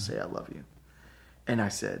service to say I love you. And I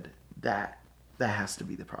said, that has to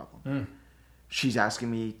be the problem. She's asking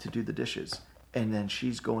me to do the dishes, and then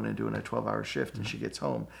she's going and doing a 12-hour shift, and she gets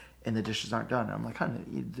home and the dishes aren't done. And I'm like, honey,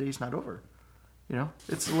 the day's not over.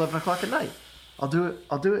 It's 11 o'clock at night. I'll do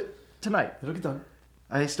it tonight. It'll get done.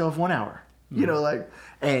 I still have 1 hour.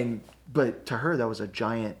 But to her, that was a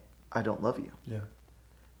giant, I don't love you. Yeah.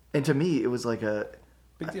 And to me, it was like a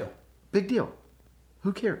big deal. Big deal.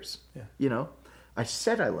 Who cares? Yeah. I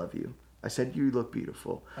said I love you. I said you look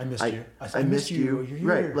beautiful. I missed you. I missed you. You're here.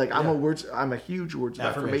 Right. Like, I'm a huge words of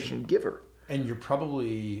affirmation giver. And you're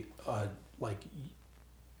probably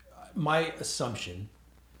my assumption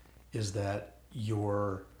is that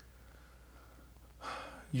you're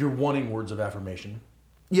wanting words of affirmation.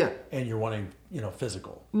 Yeah. And you're wanting,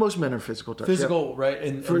 physical. Most men are physical touch. Physical, right?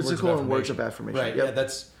 And physical and words of affirmation. Right. Yep. Yeah,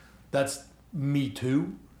 that's me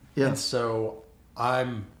too. Yeah. And so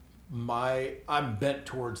I'm bent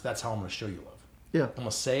towards, that's how I'm going to show you love. Yeah. I'm going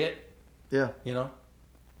to say it. Yeah.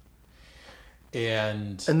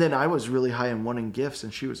 And then I was really high in wanting gifts,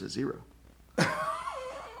 and she was a 0.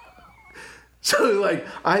 So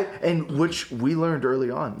which we learned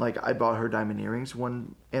early on. Like, I bought her diamond earrings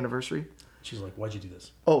one anniversary, She's like, why'd you do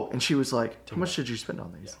this? Oh, and she was like, how much did you spend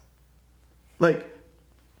on these? Yeah. Like,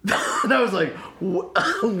 and I was like,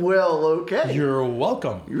 well, okay. You're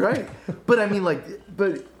welcome. Right. But I mean, like,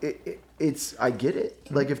 it's, I get it.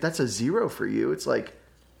 Like, if that's a 0 for you, it's like,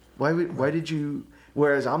 why did you,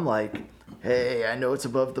 whereas I'm like, hey, I know it's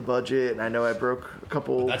above the budget and I know I broke a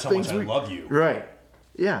couple that's things. How much I love you. Right.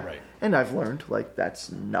 Yeah. Right. And I've learned, like,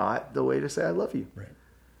 that's not the way to say I love you. Right.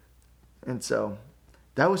 And so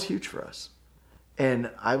that was huge for us. And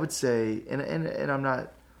I would say, and I'm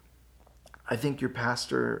not, I think your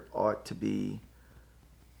pastor ought to be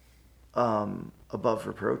above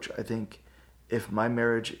reproach. I think if my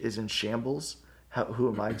marriage is in shambles,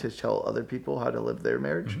 who am I to tell other people how to live their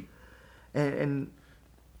marriage? Mm-hmm. And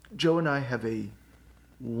Joe and I have a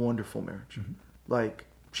wonderful marriage. Mm-hmm. Like,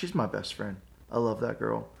 she's my best friend. I love that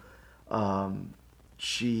girl.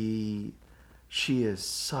 She is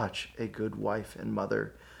such a good wife and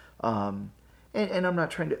mother. And I'm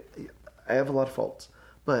not trying to, I have a lot of faults,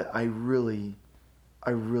 but I really,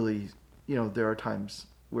 there are times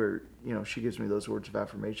where, she gives me those words of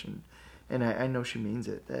affirmation and I know she means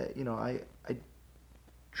it. That, I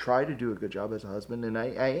try to do a good job as a husband and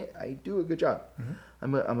I do a good job.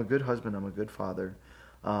 Mm-hmm. I'm a good husband. I'm a good father.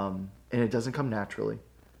 And it doesn't come naturally.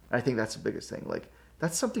 I think that's the biggest thing. Like,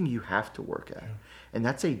 that's something you have to work at. Yeah. And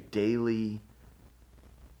that's a daily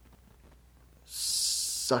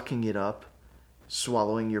sucking it up,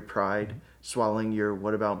 swallowing your pride, mm-hmm. swallowing your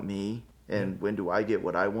what about me, and when do I get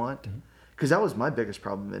what I want? Because that was my biggest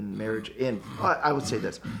problem in marriage. And I would say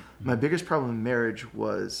this. My biggest problem in marriage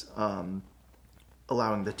was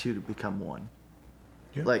allowing the two to become one.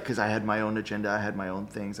 Yeah. Like, because I had my own agenda. I had my own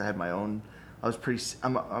things. I had my own...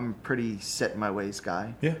 I'm pretty set in my ways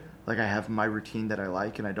guy. Yeah. Like, I have my routine that I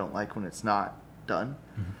like, and I don't like when it's not done.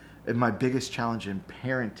 Mm-hmm. And my biggest challenge in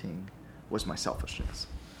parenting was my selfishness,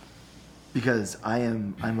 because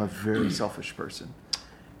I'm a very selfish person,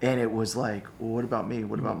 and it was like, well, what about me?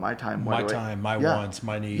 What about my time? My wants,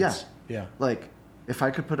 my needs. Yeah. Like, if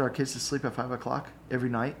I could put our kids to sleep at 5:00 every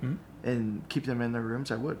night mm-hmm. and keep them in their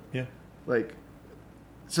rooms, I would. Yeah. Like,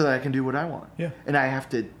 so that I can do what I want. Yeah. And I have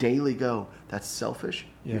to daily go, that's selfish.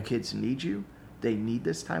 Yeah. Your kids need you. They need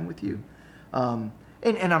this time with you. And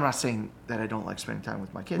I'm not saying that I don't like spending time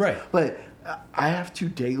with my kids. Right. But I have to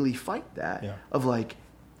daily fight that of like,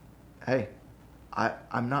 hey,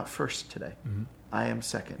 I'm not first today. Mm-hmm. I am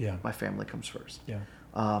second. Yeah. My family comes first. Yeah.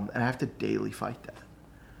 And I have to daily fight that.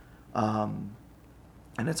 And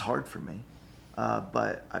it's hard for me.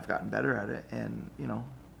 But I've gotten better at it. And,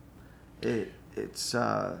 it's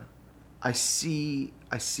I see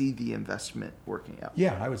the investment working out.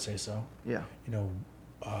 Yeah, I would say so. Yeah.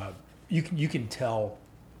 You can tell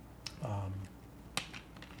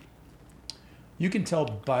you can tell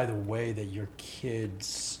by the way that your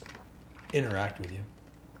kids interact with you.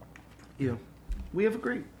 Yeah. We have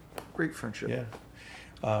a great friendship.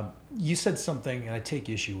 Yeah. You said something, and I take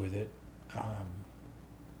issue with it,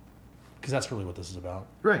 because that's really what this is about.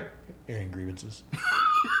 Right. Airing grievances.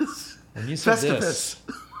 When you said Festivus. This,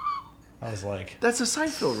 I was like... That's a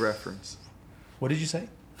Seinfeld reference. What did you say?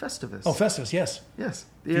 Festivus. Oh, Festivus, yes. Yes.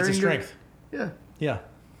 Feats of strength. Yeah. Yeah.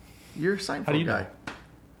 You're a Seinfeld How do you guy. know?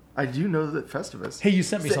 I do know that Festivus. Hey, you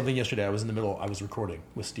sent me something yesterday. I was recording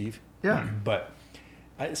with Steve. Yeah. But,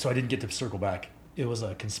 so I didn't get to circle back. It was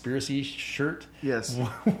a conspiracy shirt. Yes.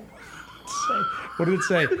 What did it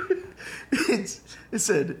say? It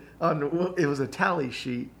said, it was a tally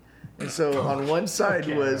sheet. And so on one side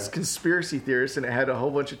was conspiracy theorists, and it had a whole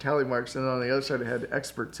bunch of tally marks, and on the other side it had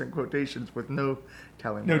experts in quotations with no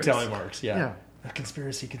tally marks. No tally marks, yeah.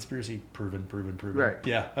 Conspiracy, proven. Right.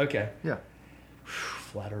 Yeah, okay. Yeah.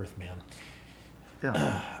 Flat Earth, man.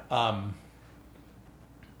 Yeah.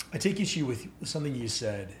 I take issue with something you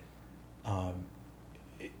said.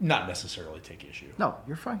 Not necessarily take issue. No,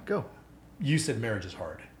 you're fine. Go. You said marriage is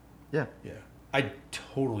hard. Yeah. Yeah. I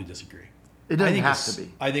totally disagree. It doesn't have to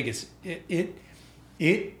be. I think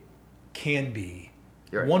it can be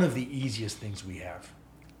one of the easiest things we have.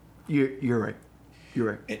 You're right.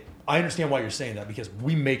 You're right. I understand why you're saying that, because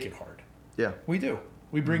we make it hard. Yeah. We do.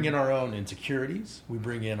 We bring in our own insecurities. We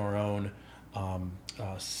bring in our own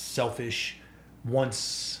selfish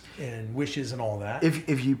wants and wishes and all that.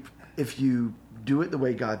 If you do it the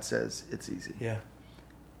way God says, it's easy. Yeah.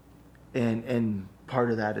 And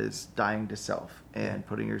part of that is dying to self and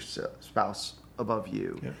putting your spouse above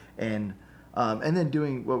you, and then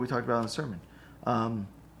doing what we talked about in the sermon.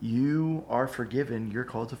 You are forgiven. You're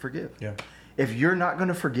called to forgive. Yeah. If you're not going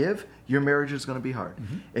to forgive, your marriage is going to be hard.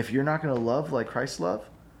 Mm-hmm. If you're not going to love like Christ loved,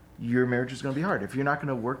 your marriage is going to be hard. If you're not going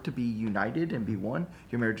to work to be united and be one,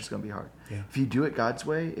 your marriage is going to be hard. Yeah. If you do it God's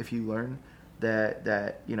way, if you learn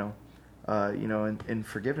that in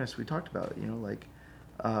forgiveness we talked about,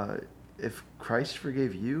 if Christ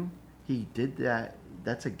forgave you, he did that.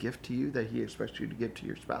 That's a gift to you that he expects you to give to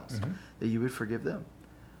your spouse, that you would forgive them.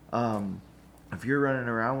 If you're running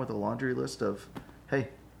around with a laundry list of, hey,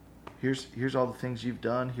 here's all the things you've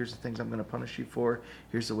done, here's the things I'm going to punish you for,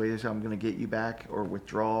 here's the ways I'm going to get you back, or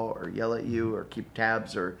withdraw, or yell at you, or keep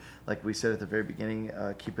tabs, or like we said at the very beginning,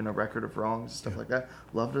 keeping a record of wrongs, stuff like that.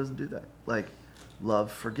 Love doesn't do that. Like,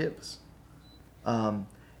 love forgives.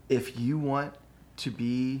 If you want to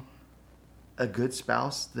be a good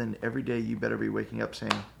spouse, then every day you better be waking up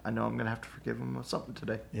saying, I know I'm going to have to forgive him of something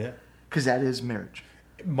today. Yeah. Because that is marriage.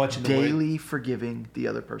 Much in the daily way, forgiving the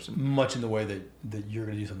other person. Much in the way that you're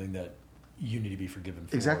going to do something that you need to be forgiven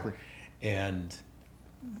for. Exactly. And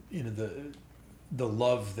the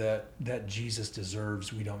love that Jesus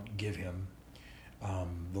deserves, we don't give him.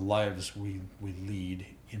 The lives we lead,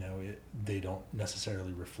 they don't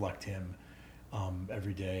necessarily reflect him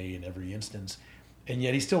every day in every instance. And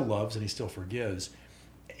yet he still loves and he still forgives.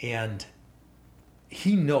 And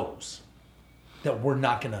he knows that we're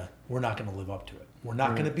not gonna live up to it. We're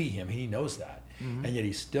not going to be him. He knows that. And yet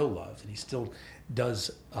he still loves and he still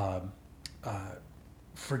does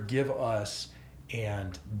forgive us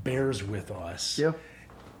and bears with us,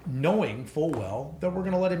 knowing full well that we're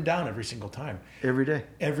going to let him down every single time. Every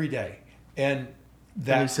day. And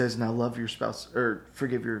he says, now love your spouse, or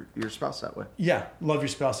forgive your spouse that way. Yeah, love your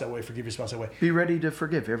spouse that way, forgive your spouse that way. Be ready to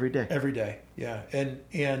forgive every day. Every day, yeah.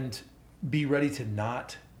 And be ready to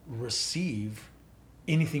not receive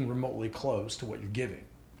anything remotely close to what you're giving.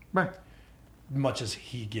 Right. Much as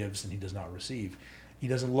he gives and he does not receive. He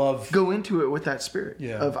doesn't love... Go into it with that spirit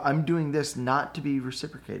of, I'm doing this not to be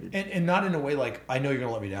reciprocated. And not in a way like, I know you're going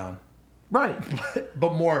to let me down. Right.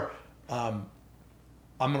 But more, I'm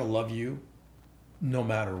going to love you no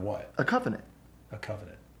matter what. A covenant.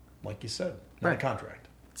 Like you said. Not a contract.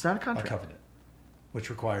 It's not a contract. A covenant. Which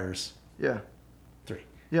requires... 3.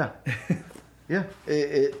 Yeah. Yeah.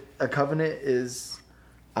 A covenant is...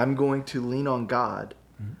 I'm going to lean on God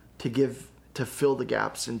to fill the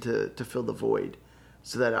gaps and to fill the void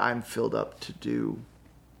so that I'm filled up to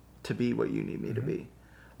be what you need me to be.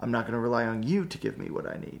 I'm not going to rely on you to give me what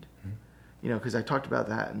I need. Because I talked about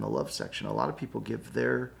that in the love section. A lot of people give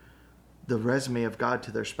the resume of God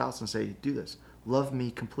to their spouse and say, do this. Love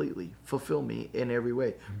me completely. Fulfill me in every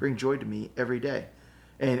way. Bring joy to me every day.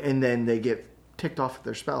 And then they get ticked off at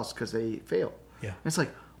their spouse because they fail. Yeah. And it's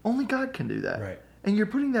like, only God can do that. Right. And you're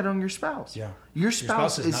putting that on your spouse. Yeah. Your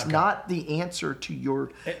spouse is not the answer to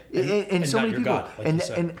your... And so many people... God, like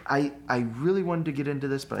and I really wanted to get into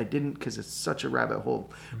this, but I didn't because it's such a rabbit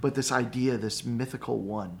hole. But this idea, this mythical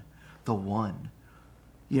one, the one,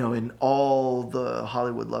 and all the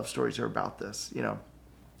Hollywood love stories are about this,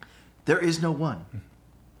 There is no one.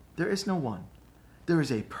 There is no one. There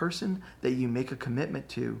is a person that you make a commitment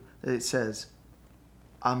to that it says...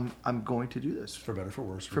 I'm going to do this. For better, for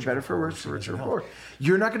worse. For better, for worse, for richer, for poor.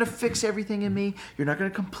 You're not going to fix everything in me. You're not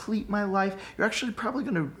going to complete my life. You're actually probably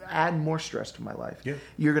going to add more stress to my life. Yeah.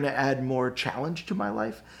 You're going to add more challenge to my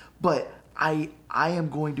life. But I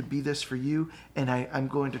am going to be this for you, and I'm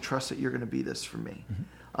going to trust that you're going to be this for me.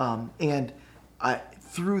 And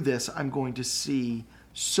through this, I'm going to see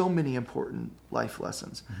so many important life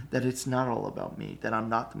lessons that it's not all about me, that I'm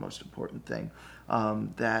not the most important thing.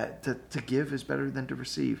 That to give is better than to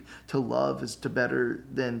receive. To love is better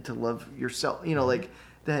than to love yourself. Like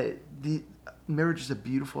that. The marriage is a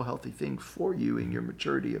beautiful, healthy thing for you in your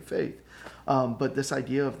maturity of faith. But this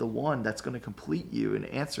idea of the one that's going to complete you and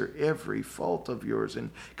answer every fault of yours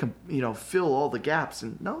and fill all the gaps,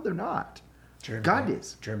 and no, they're not. God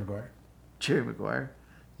is. Jerry Maguire.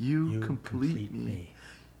 You complete me.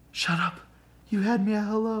 Shut up. You had me at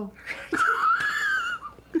hello.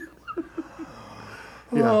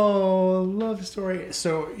 Yeah. Oh, love story.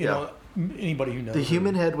 So, anybody who knows... The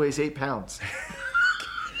human head weighs 8 pounds.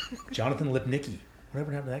 Jonathan Lipnicki.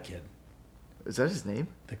 Whatever happened to that kid? Is that his name?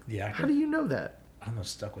 The actor? How do you know that? I don't know. It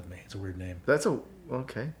stuck with me. It's a weird name.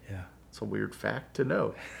 Okay. Yeah. It's a weird fact to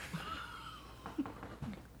know.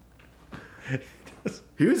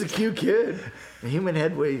 He was a cute kid. The human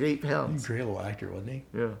head weighs 8 pounds. He's a great little actor, wasn't he?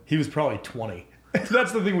 Yeah. He was probably 20.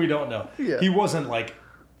 That's the thing we don't know. Yeah. He wasn't like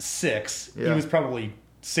 6. Yeah. He was probably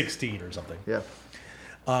 16 or something. Yeah.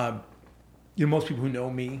 Most people who know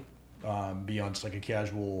me, beyond just like a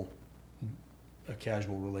casual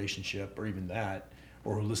relationship or even that,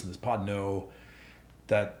 or who listen to this pod, know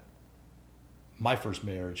that my first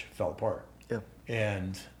marriage fell apart. Yeah.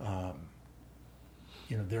 And,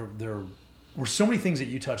 there were so many things that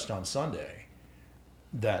you touched on Sunday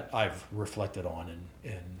that I've reflected on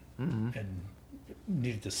and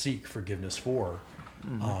needed to seek forgiveness for,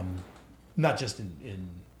 not just in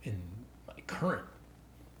my current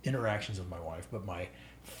interactions with my wife, but my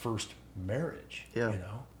first marriage, and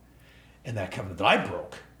that covenant that I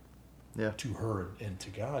broke to her and to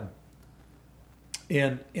God.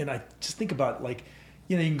 And I just think about, like,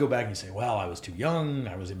 you can go back and say, well, I was too young,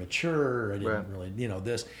 I was immature, I didn't really,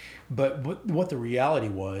 this. But what the reality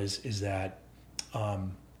was is that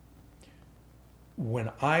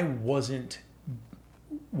when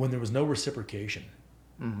there was no reciprocation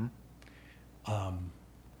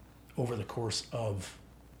over the course of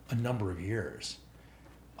a number of years,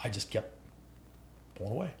 I just kept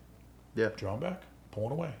pulling away. Yeah. Drawing back,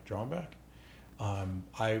 pulling away, drawing back.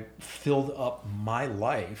 I filled up my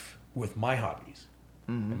life with my hobbies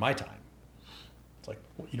and my time. It's like,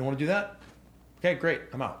 well, you don't want to do that? Okay, great,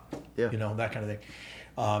 I'm out. Yeah. That kind of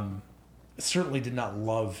thing. Certainly did not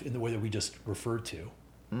love in the way that we just referred to,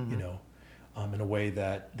 in a way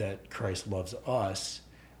that Christ loves us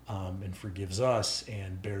and forgives us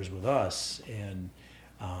and bears with us. And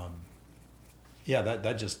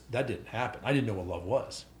that didn't happen. I didn't know what love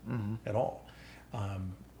was at all.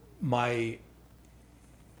 My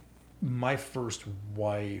first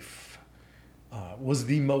wife was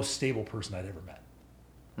the most stable person I'd ever met,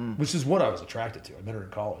 which is what I was attracted to. I met her in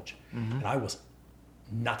college, and I was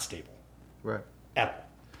not stable, at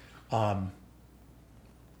all.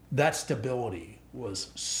 That stability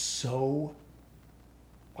was so,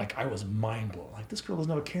 like, I was mind blown. Like, this girl doesn't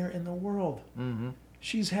have a care in the world.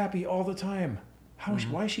 She's happy all the time.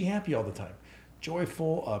 Why is she happy all the time?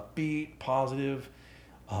 Joyful, upbeat, positive.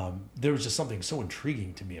 There was just something so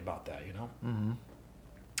intriguing to me about that,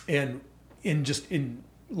 And in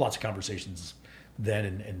lots of conversations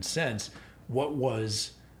then and since, what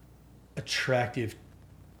was attractive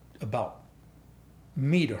about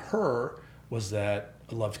me to her was that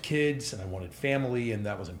I loved kids and I wanted family, and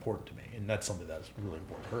that was important to me. And that's something that was really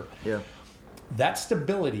important to her. Yeah. That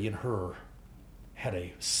stability in her had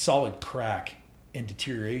a solid crack and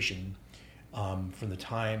deterioration from the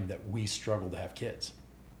time that we struggled to have kids.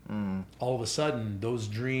 All of a sudden, those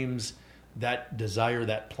dreams, that desire,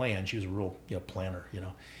 that plan, she was a real planner,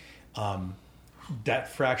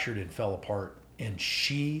 that fractured and fell apart, and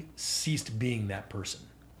she ceased being that person.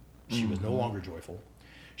 She was no longer joyful.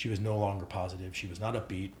 She was no longer positive. She was not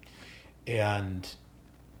upbeat. And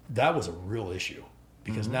that was a real issue,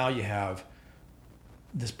 because now you have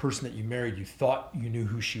this person that you married, you thought you knew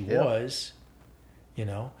who she was,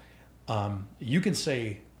 you can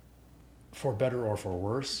say for better or for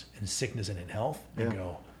worse, in sickness and in health, and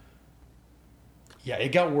go,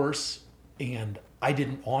 it got worse, and I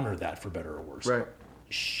didn't honor that for better or worse. Right.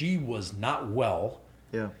 She was not well.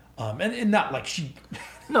 Yeah. And not like she...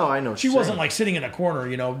 No, I know. She wasn't like sitting in a corner,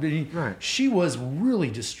 Right. She was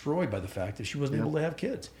really destroyed by the fact that she wasn't able to have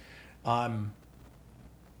kids.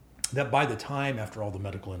 That by the time, after all the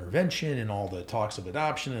medical intervention and all the talks of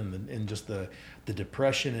adoption and just the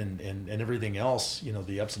depression and everything else,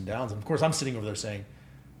 the ups and downs. And of course, I'm sitting over there saying,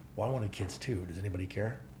 well, I wanted kids too. Does anybody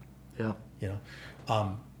care? Yeah.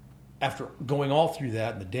 After going all through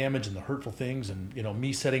that and the damage and the hurtful things and,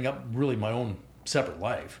 me setting up really my own separate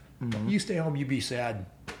life. You stay home, you be sad.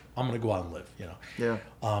 I'm going to go out and live, Yeah.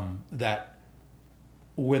 That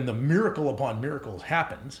when the miracle upon miracles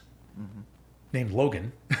happens, named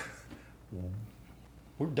Logan,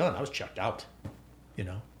 we're done. I was checked out,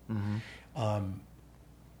 and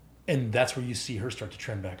that's where you see her start to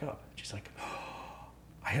trend back up. She's like, oh,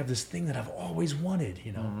 I have this thing that I've always wanted,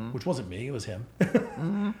 which wasn't me, it was him.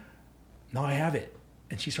 Now I have it.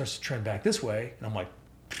 And she starts to trend back this way. And I'm like,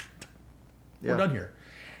 we're done here.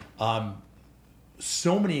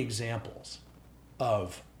 So many examples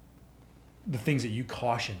of the things that you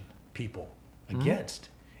caution people against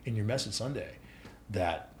in your message Sunday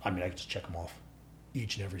that, I could just check them off,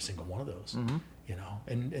 each and every single one of those,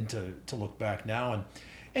 and to look back now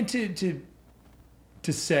and to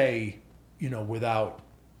say, without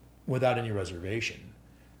any reservation,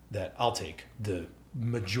 that I'll take the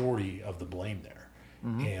majority of the blame there.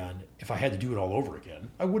 And if I had to do it all over again,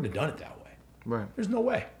 I wouldn't have done it that way. Right. There's no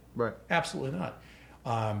way. Right. Absolutely not.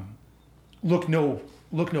 Look no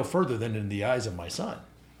further than in the eyes of my son.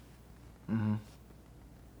 And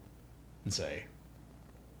say,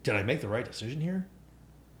 did I make the right decision here?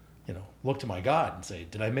 Look to my God and say,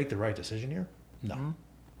 did I make the right decision here? No.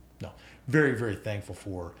 No. Very, very thankful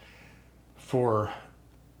for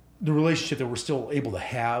the relationship that we're still able to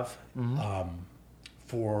have,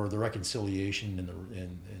 for the reconciliation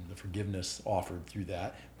and the forgiveness offered through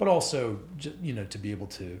that, but also, to be able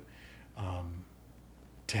to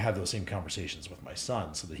have those same conversations with my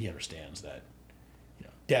son so that he understands that,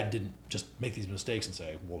 Dad didn't just make these mistakes and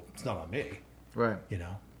say, well, it's not on me. Right.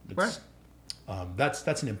 Right.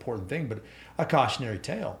 That's an important thing, but a cautionary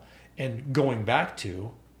tale. And going back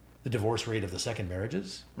to the divorce rate of the second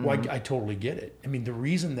marriages, well, I totally get it. I mean, the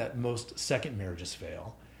reason that most second marriages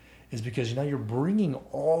fail is because now you're bringing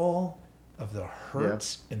all of the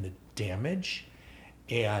hurts and the damage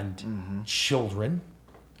and children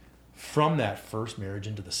from that first marriage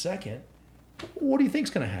into the second. What do you think's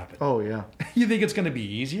going to happen? Oh, yeah. You think it's going to be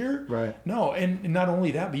easier? Right. No, and not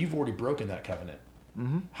only that, but you've already broken that covenant.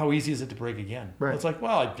 Mm-hmm. How easy is it to break again? Right. It's like,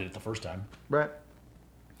 well, I did it the first time. Right.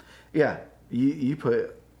 Yeah, you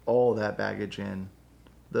put all that baggage in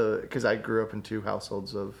because I grew up in two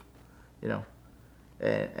households of,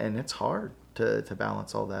 and it's hard to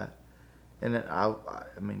balance all that. And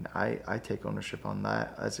I take ownership on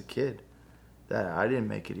that as a kid, that I didn't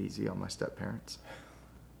make it easy on my step parents,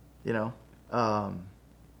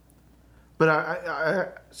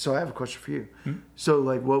 But so I have a question for you. Hmm? So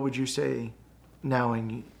like, what would you say now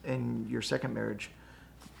in your second marriage?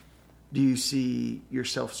 Do you see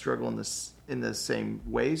yourself struggle in the same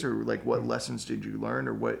ways, or like what lessons did you learn,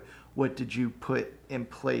 or what did you put in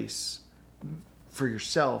place for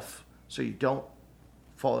yourself so you don't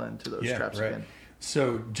fall into those traps again?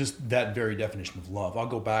 So just that very definition of love. I'll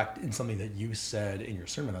go back in something that you said in your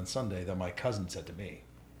sermon on Sunday that my cousin said to me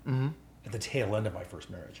at the tail end of my first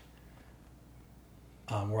marriage,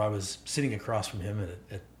 where I was sitting across from him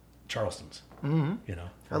at Charleston's. Mm-hmm.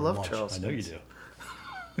 I love lunch. Charleston's. I know you do.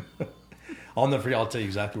 I'll never forget. I'll tell you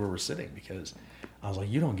exactly where we're sitting, because I was like,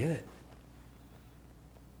 you don't get it.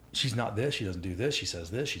 She's not this. She doesn't do this. She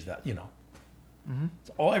says this. She's that.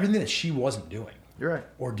 It's everything that she wasn't doing. You're right.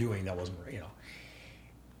 Or doing that wasn't.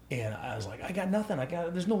 And I was like, I got nothing.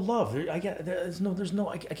 There's no love. I get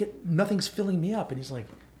nothing's filling me up. And he's like,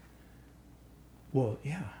 well,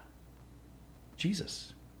 yeah,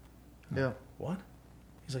 Jesus. Yeah. What?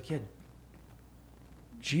 He's like, yeah,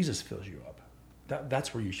 Jesus fills you up.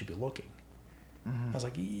 That's where you should be looking. I was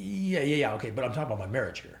like, yeah, okay, but I'm talking about my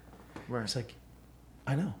marriage here. Right. He's like,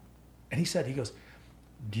 I know. And he goes,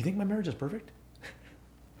 do you think my marriage is perfect?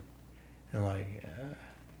 And I'm like,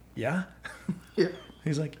 yeah. Yeah.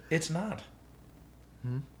 He's like, it's not.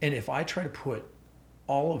 And if I try to put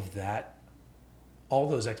all of that, all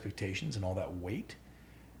those expectations and all that weight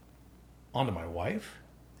onto my wife,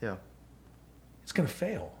 it's going to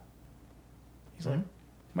fail. He's like,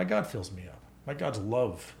 my God fills me up. My God's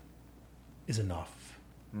love is enough.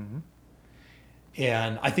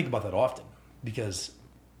 And I think about that often, because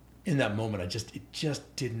in that moment, I just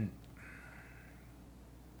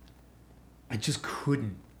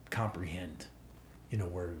couldn't comprehend,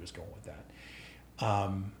 where he was going with that.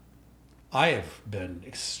 I have been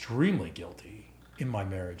extremely guilty in my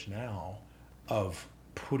marriage now of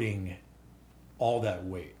putting all that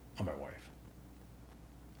weight on my wife.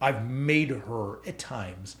 I've made her at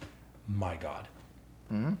times my God.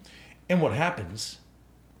 And what happens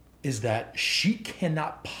is that she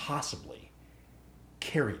cannot possibly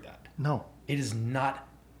carry that. No. It is not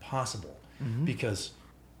possible, because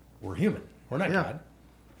we're human. We're not God.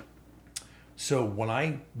 So when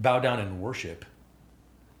I bow down in worship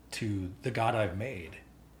to the God I've made,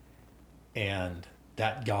 and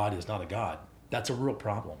that God is not a God, that's a real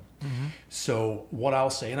problem. So what I'll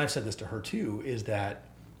say, and I've said this to her too, is that,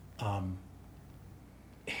 and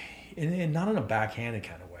not in a backhanded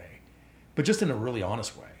kind of way, but just in a really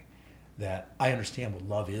honest way, that I understand what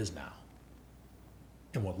love is now.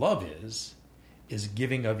 And what love is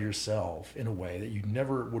giving of yourself in a way that you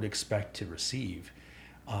never would expect to receive.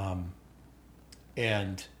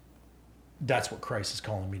 And that's what Christ is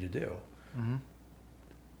calling me to do. I'm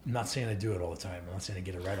not saying I do it all the time. I'm not saying I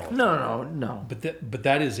get it right all the time. No. But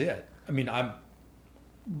that is it. I mean, I'm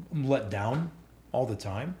let down all the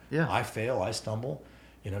time. Yeah. I fail. I stumble.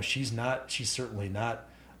 She's certainly not,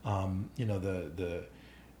 the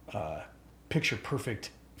picture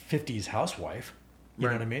perfect 50s housewife. You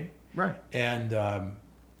know what I mean? Right. And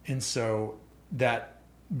so that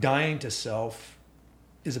dying to self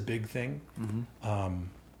is a big thing.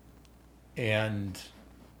 And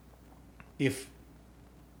if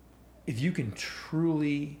you can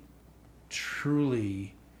truly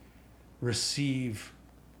receive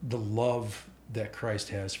the love that Christ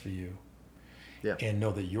has for you, and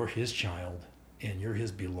know that you're his child and you're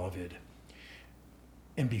his beloved,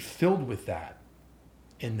 and be filled with that,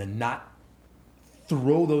 and then not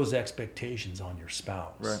throw those expectations on your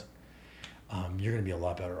spouse, right. You're going to be a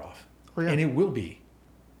lot better off. Oh, yeah. And it will be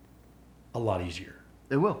a lot easier.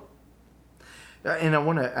 It will. And I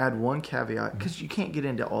want to add one caveat, because you can't get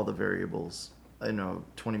into all the variables in a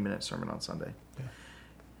 20-minute sermon on Sunday.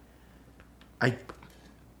 Yeah.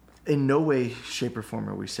 In no way, shape, or form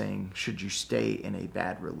are we saying, should you stay in a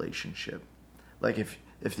bad relationship? Like if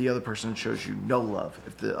the other person shows you no love,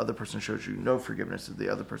 if the other person shows you no forgiveness, if the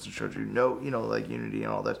other person shows you no, like unity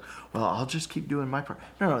and all that, well, I'll just keep doing my part.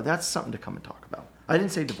 No, that's something to come and talk about. I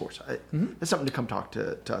didn't say divorce. That's something to come talk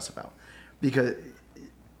to us about. Because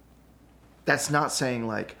that's not saying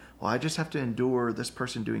like, well, I just have to endure this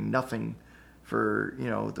person doing nothing for,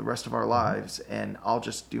 the rest of our lives, and I'll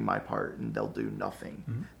just do my part and they'll do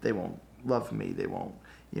nothing. They won't love me. They won't,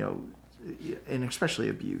 and especially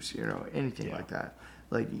abuse, anything like that.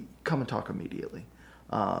 Like, come and talk immediately.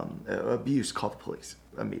 Abuse, call the police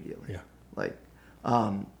immediately. Yeah. Like,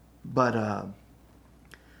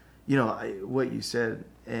 what you said,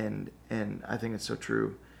 and I think it's so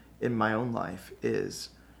true in my own life, is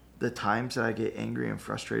the times that I get angry and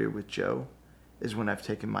frustrated with Joe is when I've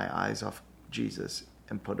taken my eyes off Jesus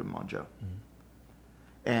and put them on Joe.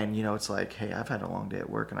 And, it's like, hey, I've had a long day at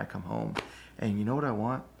work and I come home, and you know what I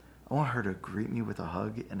want? I want her to greet me with a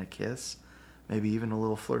hug and a kiss, maybe even a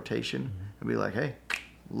little flirtation, and be like, hey,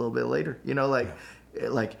 a little bit later, and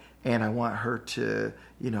I want her to,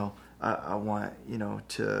 I want,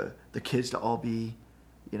 to the kids to all be,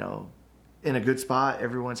 in a good spot.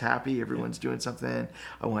 Everyone's happy. Everyone's doing something.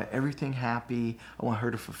 I want everything happy. I want her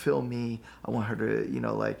to fulfill me. I want her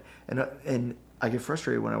to, and I get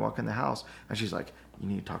frustrated when I walk in the house and she's like, you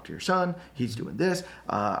need to talk to your son. He's doing this.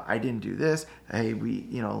 I didn't do this. Hey, we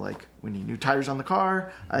need new tires on the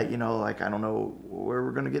car. I don't know where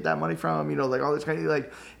we're going to get that money from. All this kind of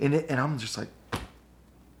and I'm just like,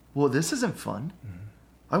 well, this isn't fun.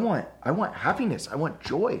 I want happiness. I want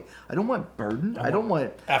joy. I don't want burden. I don't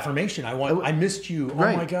want affirmation. I missed you.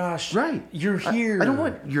 Right, oh my gosh. Right. You're here. I don't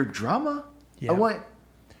want your drama. Yeah.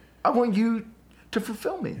 I want you to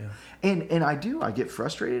fulfill me. Yeah. And I do. I get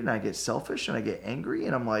frustrated and I get selfish and I get angry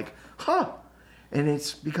and I'm like, And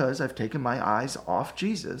it's because I've taken my eyes off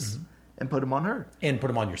Jesus and put them on her. And put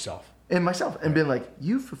them on yourself. And myself. And been like,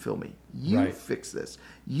 you fulfill me. You fix this.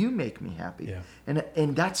 You make me happy. Yeah.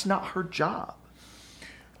 And that's not her job.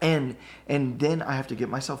 And then I have to get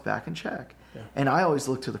myself back in check. Yeah. And I always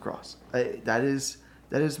look to the cross. That is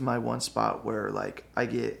my one spot where I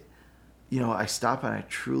get, I stop and I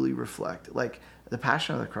truly reflect. Like The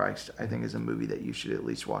Passion of the Christ, I think, is a movie that you should at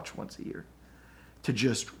least watch once a year to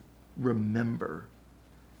just remember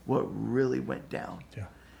what really went down. Yeah.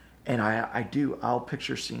 And I'll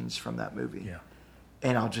picture scenes from that movie. Yeah.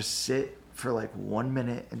 And I'll just sit for 1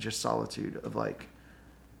 minute in just solitude of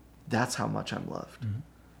that's how much I'm loved.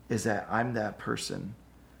 Is that I'm that person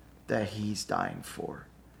that he's dying for.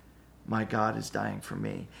 My God is dying for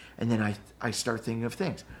me. And then I start thinking of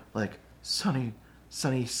things like sunny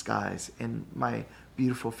skies and my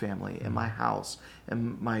beautiful family and my house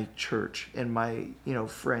and my church and my,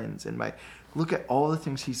 friends and look at all the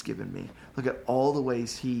things he's given me. Look at all the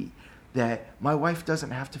ways that my wife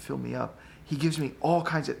doesn't have to fill me up. He gives me all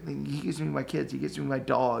kinds of things. He gives me my kids. He gives me my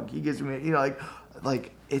dog. He gives me,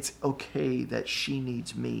 it's okay that she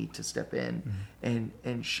needs me to step in, and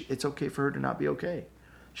it's okay for her to not be okay.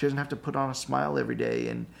 She doesn't have to put on a smile every day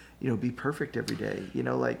and be perfect every day.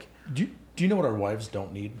 Do you know what our wives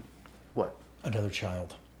don't need? What? Another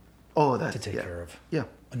child. Oh, that's to take care of. Yeah.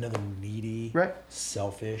 Another needy,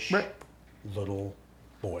 selfish, little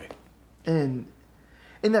boy. And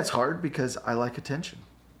that's hard because I like attention.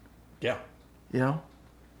 Yeah.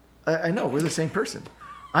 I know we're the same person.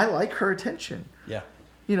 I like her attention. Yeah.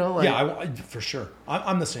 Yeah, for sure.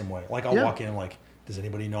 I'm the same way. I'll walk in does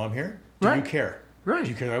anybody know I'm here? Do you care? Right. Do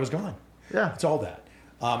you care that I was gone? Yeah. It's all that.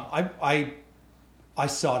 I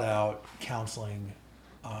sought out counseling.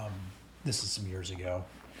 This is some years ago,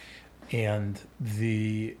 and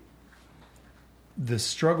the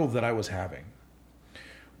struggle that I was having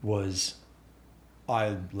was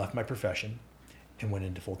I left my profession and went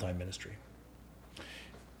into full-time ministry.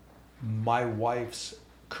 My wife's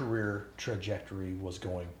career trajectory was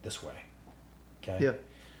going this way. Okay. Yeah.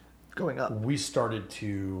 Going up. We started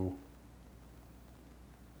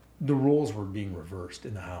the roles were being reversed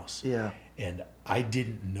in the house. Yeah. And I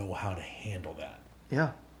didn't know how to handle that.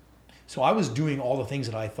 Yeah. So I was doing all the things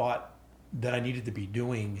that I thought that I needed to be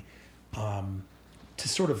doing to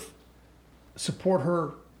sort of support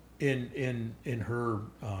her in her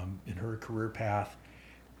career path,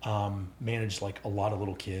 manage a lot of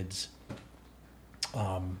little kids,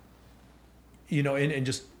 and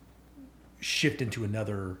just shift into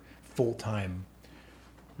another full-time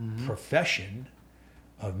profession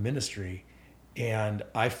of ministry. And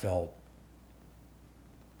I felt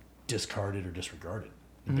discarded or disregarded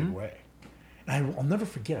in a big way. And I'll never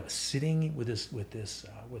forget. I was sitting with this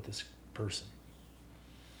person,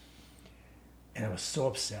 and I was so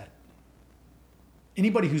upset.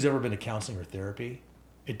 Anybody who's ever been to counseling or therapy,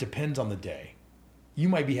 it depends on the day. You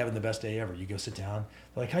might be having the best day ever. You go sit down.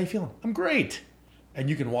 They're like, "How you feeling?" "I'm great." And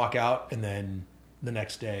you can walk out, and then the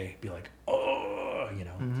next day be like, "Oh, you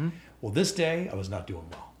know." Well, this day I was not doing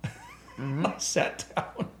well. I sat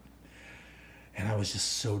down, and I was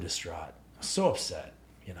just so distraught, so upset,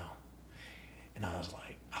 you know. And I was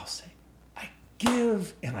like, I'll say, I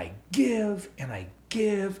give and I give and I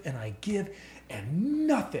give and I give, and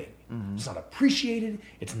nothing. It's not appreciated.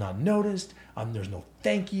 It's not noticed. There's no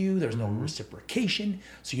thank you. There's no reciprocation.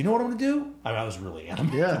 So you know what I'm going to do? I was really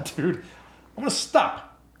animated, Yeah. dude. I'm going to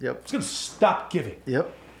stop. Yep. I'm just going to stop giving.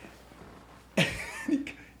 Yep.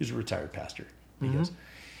 He's a retired pastor. He goes,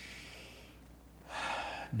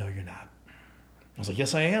 "No, you're not." I was like,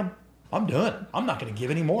 "Yes, I am. I'm done. I'm not going to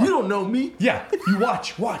give anymore." You don't know me. "Yeah, you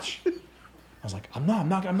watch. I was like, I'm not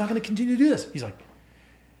going to continue to do this." He's like,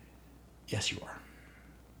 "Yes, you are.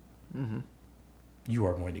 You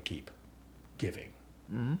are going to keep giving.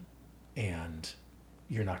 And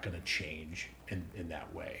you're not going to change in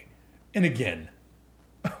that way." And again,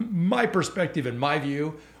 my perspective and my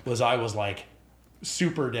view was I was like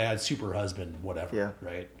super dad, super husband, whatever. Yeah.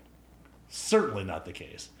 Right? Certainly not the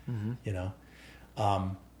case, you know?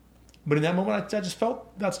 But in that moment, I just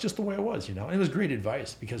felt that's just the way it was, you know? And it was great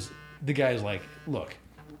advice because the guy's like, "Look,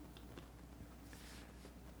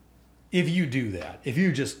 if you do that, if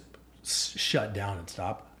you just shut down and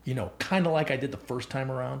stop, you know, kind of like I did the first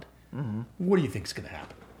time around, what do you think is going to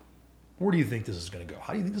happen? Where do you think this is going to go?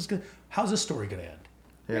 How do you think this is going to, how's this story going to end?"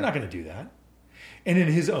 Yeah. You're not going to do that. And in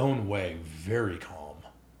his own way, very calm,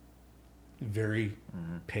 very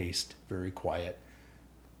paced, very quiet.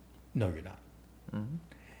 "No, you're not."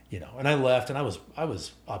 You know, and I left, and I was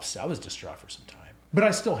upset. I was distraught for some time, but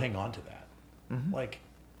I still hang on to that. Like,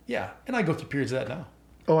 yeah, and I go through periods of that now.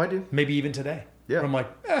 Oh, I do. Maybe even today. Yeah. Where I'm like,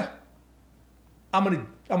 I'm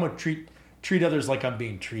gonna treat others like I'm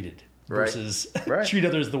being treated versus treat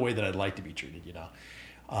others the way that I'd like to be treated. You know,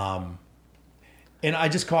 and I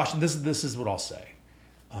just caution. This is what I'll say.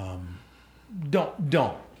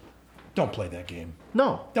 Don't play that game.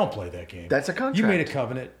 No. Don't play that game. That's a contract. You made a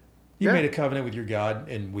covenant. You Yeah. made a covenant with your God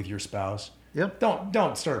and with your spouse. Yep.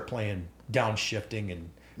 Don't start playing downshifting and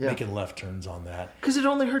Yeah. making left turns on that. Because it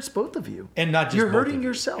only hurts both of you. And not just You're both hurting of you.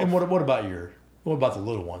 yourself. And what about the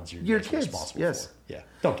little ones you're Your guys are kids, responsible yes. for? Yeah.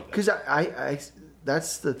 Don't do that. Because I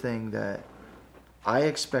that's the thing that I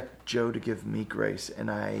expect Joe to give me grace, and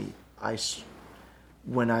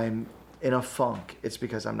when I'm in a funk, it's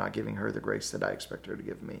because I'm not giving her the grace that I expect her to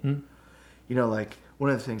give me. You know, like one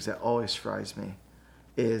of the things that always fries me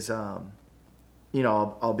is, you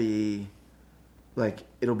know, I'll be like,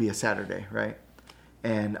 it'll be a Saturday, right?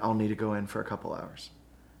 And I'll need to go in for a couple hours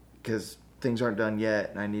because things aren't done yet,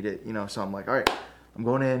 and I need it, you know. So I'm like, all right, I'm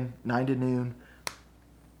going in 9 to noon,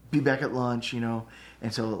 be back at lunch, you know.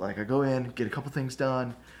 And so like I go in, get a couple things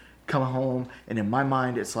done, come home, and in my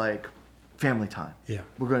mind it's like family time. Yeah.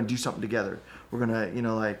 We're going to do something together. We're going to, you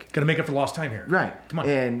know, like Gotta make up for lost time here. right. Come on.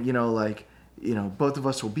 And you know, like, you know, both of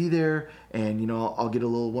us will be there, and you know, I'll get a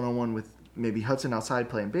little one-on-one with maybe Hudson outside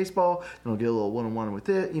playing baseball, and I'll get a little one-on-one with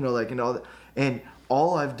it, you know, like, and all that. And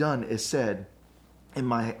all I've done is said, in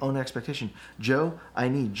my own expectation, Joe, I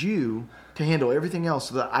need you to handle everything else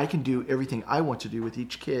so that I can do everything I want to do with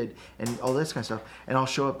each kid and all this kind of stuff. And I'll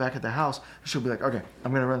show up back at the house, and she'll be like, okay,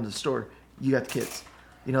 I'm going to run to the store. You got the kids.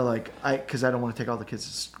 You know, like, because I don't want to take all the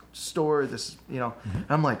kids to the store. This, you know, and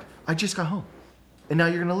I'm like, I just got home, and now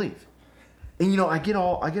you're going to leave. And, you know, I get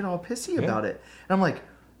all pissy about it. And I'm like,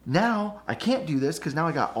 now I can't do this because now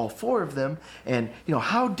I got all 4 of them. And, you know,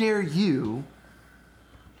 how dare you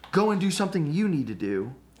go and do something you need to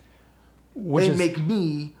do and make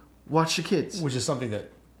me watch the kids. Which is something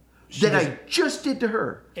that I just did to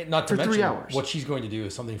her not to for mention 3 hours. what she's going to do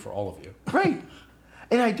is something for all of you. Right.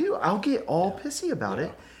 And I do. I'll get all pissy about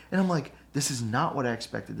it. And I'm like, this is not what I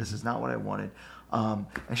expected. This is not what I wanted. And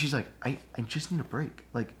she's like, I just need a break.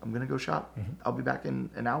 Like, I'm going to go shop. I'll be back in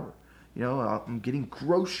an hour. You know, I'm getting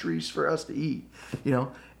groceries for us to eat. You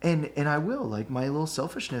know, and I will. Like, my little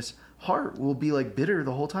selfishness heart will be like bitter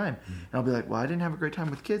the whole time. And I'll be like, well, I didn't have a great time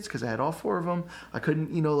with kids because I had all 4 of them. I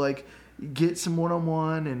couldn't, you know, like, get some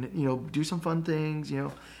one-on-one and, you know, do some fun things, you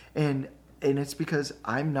know. And it's because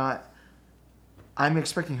I'm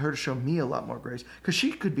expecting her to show me a lot more grace. Because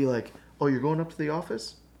she could be like, oh, you're going up to the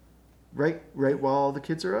office? Right while all the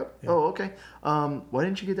kids are up? Yeah. Oh, okay. Why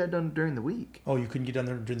didn't you get that done during the week? Oh, you couldn't get done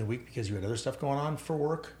there during the week because you had other stuff going on for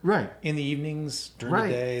work? Right. In the evenings, during the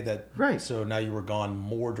day? Right. So now you were gone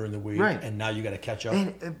more during the week, and now you got to catch up?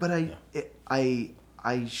 But I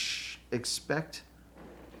expect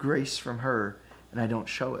grace from her, and I don't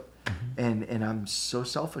show it. Mm-hmm. And I'm so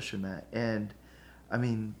selfish in that. And, I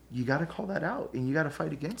mean, you got to call that out, and you got to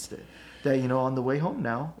fight against it. That, on the way home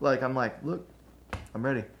now, I'm like, look, I'm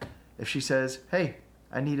ready. If she says, hey,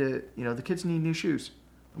 I need the kids need new shoes,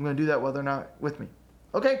 I'm going to do that while they're not with me.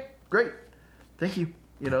 Okay, great. Thank you.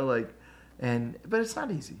 But it's not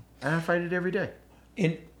easy. And I fight it every day.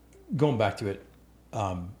 And going back to it,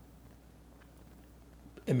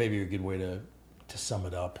 it may be a good way to sum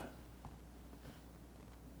it up.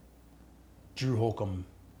 Drew Holcomb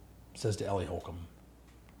says to Ellie Holcomb,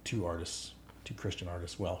 two Christian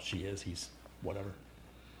artists. Well, he's whatever.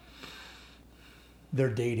 They're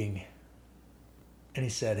dating. And he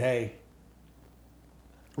said, hey.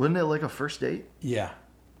 Wasn't it like a first date? Yeah.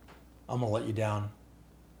 I'm going to let you down.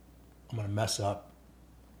 I'm going to mess up.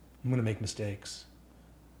 I'm going to make mistakes.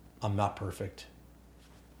 I'm not perfect.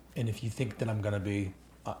 And if you think that I'm going to be,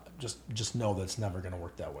 just know that it's never going to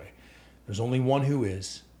work that way. There's only one who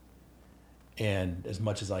is. And as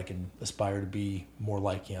much as I can aspire to be more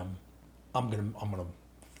like him, I'm going to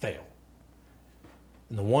fail.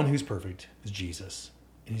 And the one who's perfect is Jesus.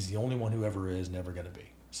 And he's the only one who ever is, never going to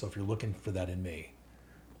be. So if you're looking for that in me,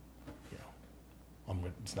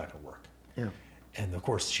 it's not going to work. Yeah. And of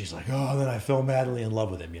course she's like, oh, then I fell madly in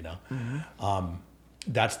love with him, Mm-hmm.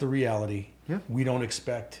 That's the reality. Yeah. We don't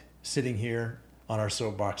expect sitting here on our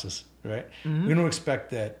soapboxes, right? Mm-hmm. We don't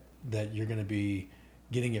expect that you're going to be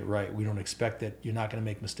getting it right. We don't expect that you're not going to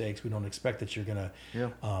make mistakes. We don't expect that you're going to,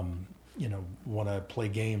 want to play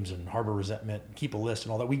games and harbor resentment and keep a list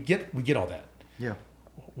and all that. We get all that. Yeah.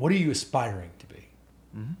 What are you aspiring to be?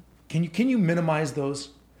 Mm-hmm. Can you minimize those?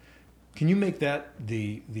 Can you make that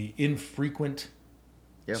the infrequent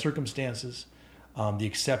circumstances, the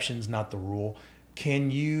exceptions, not the rule?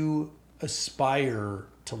 Can you aspire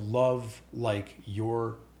to love like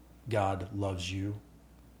your God loves you?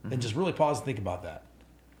 Mm-hmm. And just really pause and think about that.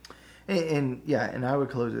 And I would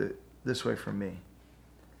close it this way from me.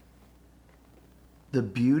 The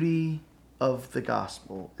beauty of the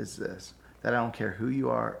gospel is this, that I don't care who you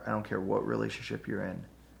are, I don't care what relationship you're in.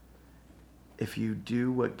 If you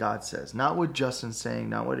do what God says, not what Justin's saying,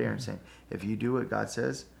 not what Aaron's saying, if you do what God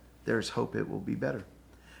says, there's hope it will be better.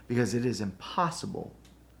 Because it is impossible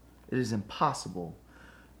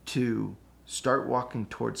to start walking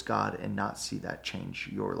towards God and not see that change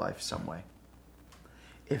your life some way.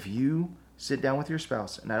 If you sit down with your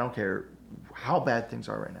spouse, and I don't care how bad things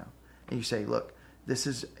are right now, and you say, look, this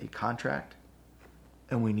is a contract,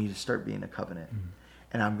 and we need to start being a covenant. Mm-hmm.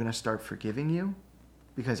 And I'm going to start forgiving you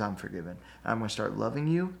because I'm forgiven. And I'm going to start loving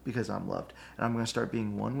you because I'm loved. And I'm going to start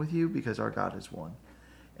being one with you because our God is one.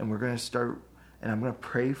 And we're going to start, and I'm going to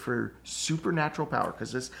pray for supernatural power,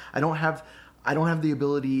 because I don't have the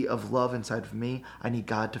ability of love inside of me. I need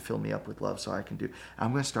God to fill me up with love so I can do.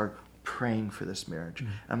 I'm going to start praying for this marriage.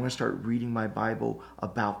 Mm-hmm. I'm going to start reading my Bible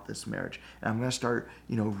about this marriage. And I'm going to start,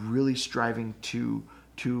 really striving to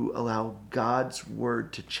allow God's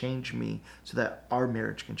word to change me so that our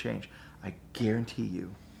marriage can change. I guarantee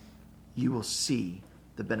you will see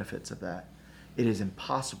the benefits of that. It is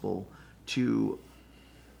impossible to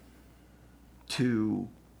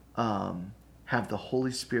have the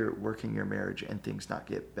Holy Spirit working your marriage and things not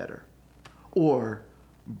get better, or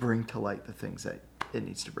bring to light the things that it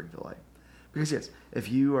needs to bring to light. Because yes, if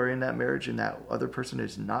you are in that marriage and that other person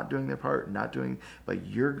is not doing their part, but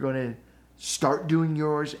you're going to start doing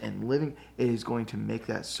yours and living, it is going to make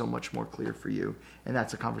that so much more clear for you. And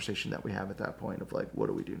that's a conversation that we have at that point of what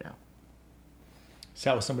do we do now?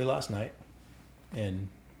 Sat with somebody last night, and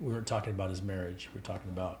we weren't talking about his marriage. We were talking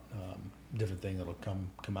about different thing that'll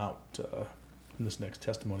come out in this next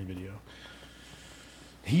testimony video.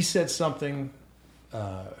 He said something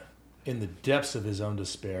in the depths of his own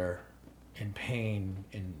despair and pain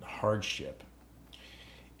and hardship,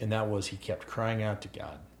 and that was, he kept crying out to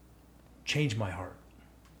God, change my heart.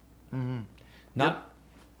 Mm-hmm. Not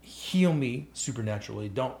heal me supernaturally.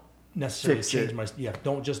 Don't necessarily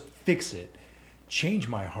don't just fix it. Change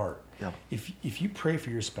my heart. Yeah. If you pray for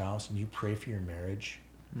your spouse and you pray for your marriage,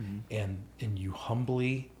 mm-hmm. and you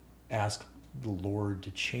humbly ask the Lord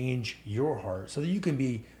to change your heart so that you can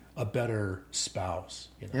be a better spouse,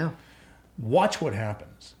 Yeah. Watch what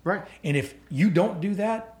happens. Right. And if you don't do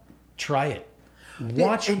that, try it.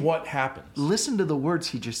 Watch what happens. Listen to the words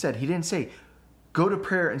he just said. He didn't say, go to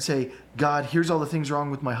prayer and say, God, here's all the things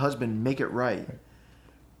wrong with my husband, make it right.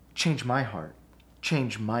 change my heart,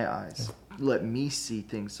 change my eyes, let me see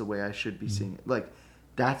things the way I should be seeing it. Like,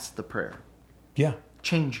 that's the prayer. Yeah.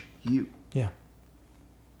 Change you. Yeah.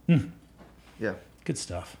 Yeah. Good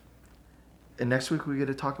stuff. And next week we get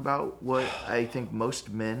to talk about what I think most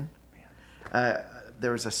men.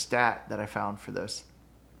 There was a stat that I found for this.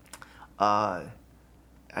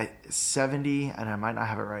 70, and I might not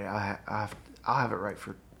have it right. I'll have it right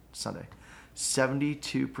for Sunday.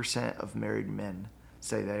 72% of married men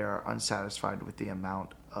say they are unsatisfied with the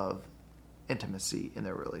amount of intimacy in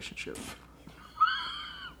their relationship.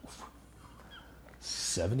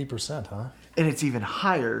 70%, huh? And it's even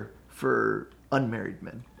higher for unmarried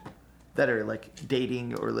men that are like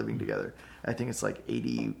dating or living together. I think it's like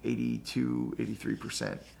 80, 82,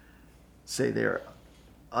 83% say they're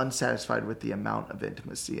unsatisfied with the amount of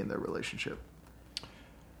intimacy in their relationship.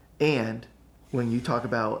 And when you talk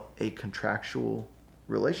about a contractual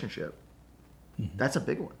relationship, that's a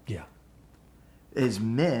big one. Yeah. As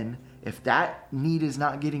men, if that need is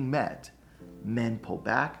not getting met, men pull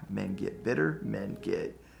back, men get bitter, men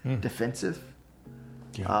get defensive.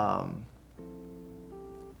 Yeah.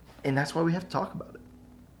 And that's why we have to talk about it.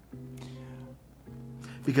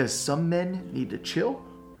 Because some men need to chill.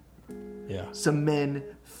 Yeah. Some men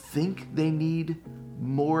think they need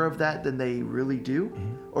more of that than they really do,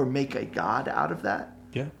 or make a god out of that,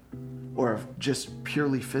 Yeah. or just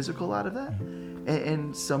purely physical out of that.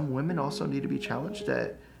 And some women also need to be challenged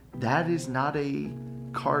that is not a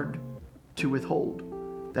card to withhold.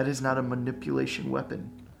 That is not a manipulation weapon.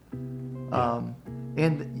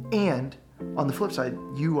 And on the flip side,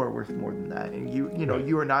 you are worth more than that, and you know Right.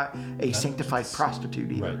 you are not a sanctified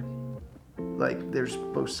prostitute either. Right. Like, there's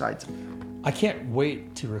both sides of it. I can't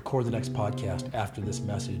wait to record the next podcast after this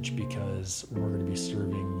message because we're going to be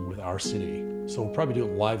serving with our city. So we'll probably do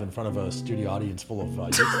it live in front of a studio audience full of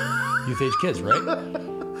youth age kids, right?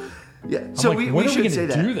 Yeah. So like, we when are we should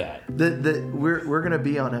gonna say do that. that? We're going to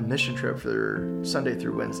be on a mission trip for Sunday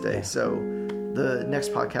through Wednesday. Yeah. So the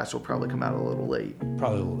next podcast will probably come out a little late.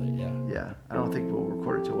 Probably a little late, yeah. Yeah. I don't think we'll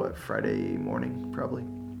record it till Friday morning, probably.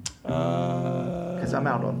 Because Yeah, I'm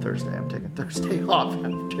out on Thursday. I'm taking Thursday off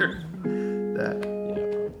after that.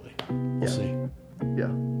 probably. We'll see.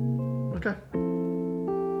 Yeah. Okay.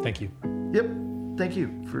 Thank you. Yep. Thank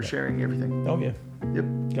you for sharing everything. Oh, yeah. Yep.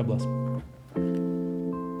 God bless.